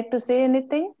Kiranji like to say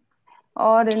anything?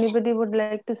 Or anybody would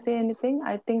like to say anything?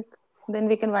 I think then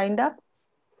we can wind up.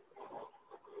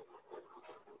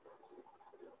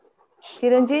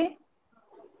 Kiranji?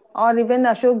 Or even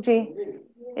Ashokji,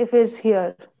 if he's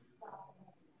here.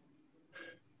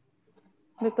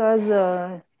 Because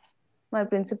my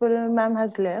principal ma'am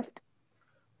has left.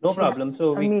 No problem.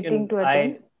 So we meeting can, to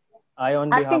attend. I on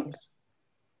behalf of...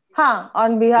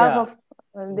 on behalf of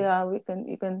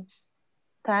you can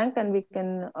thank and we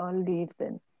can all leave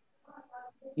then.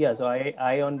 Yeah, so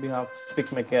I on behalf of SPIC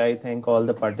MACAY, I thank all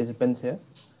the participants here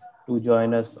to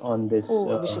join us on this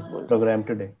program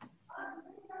today.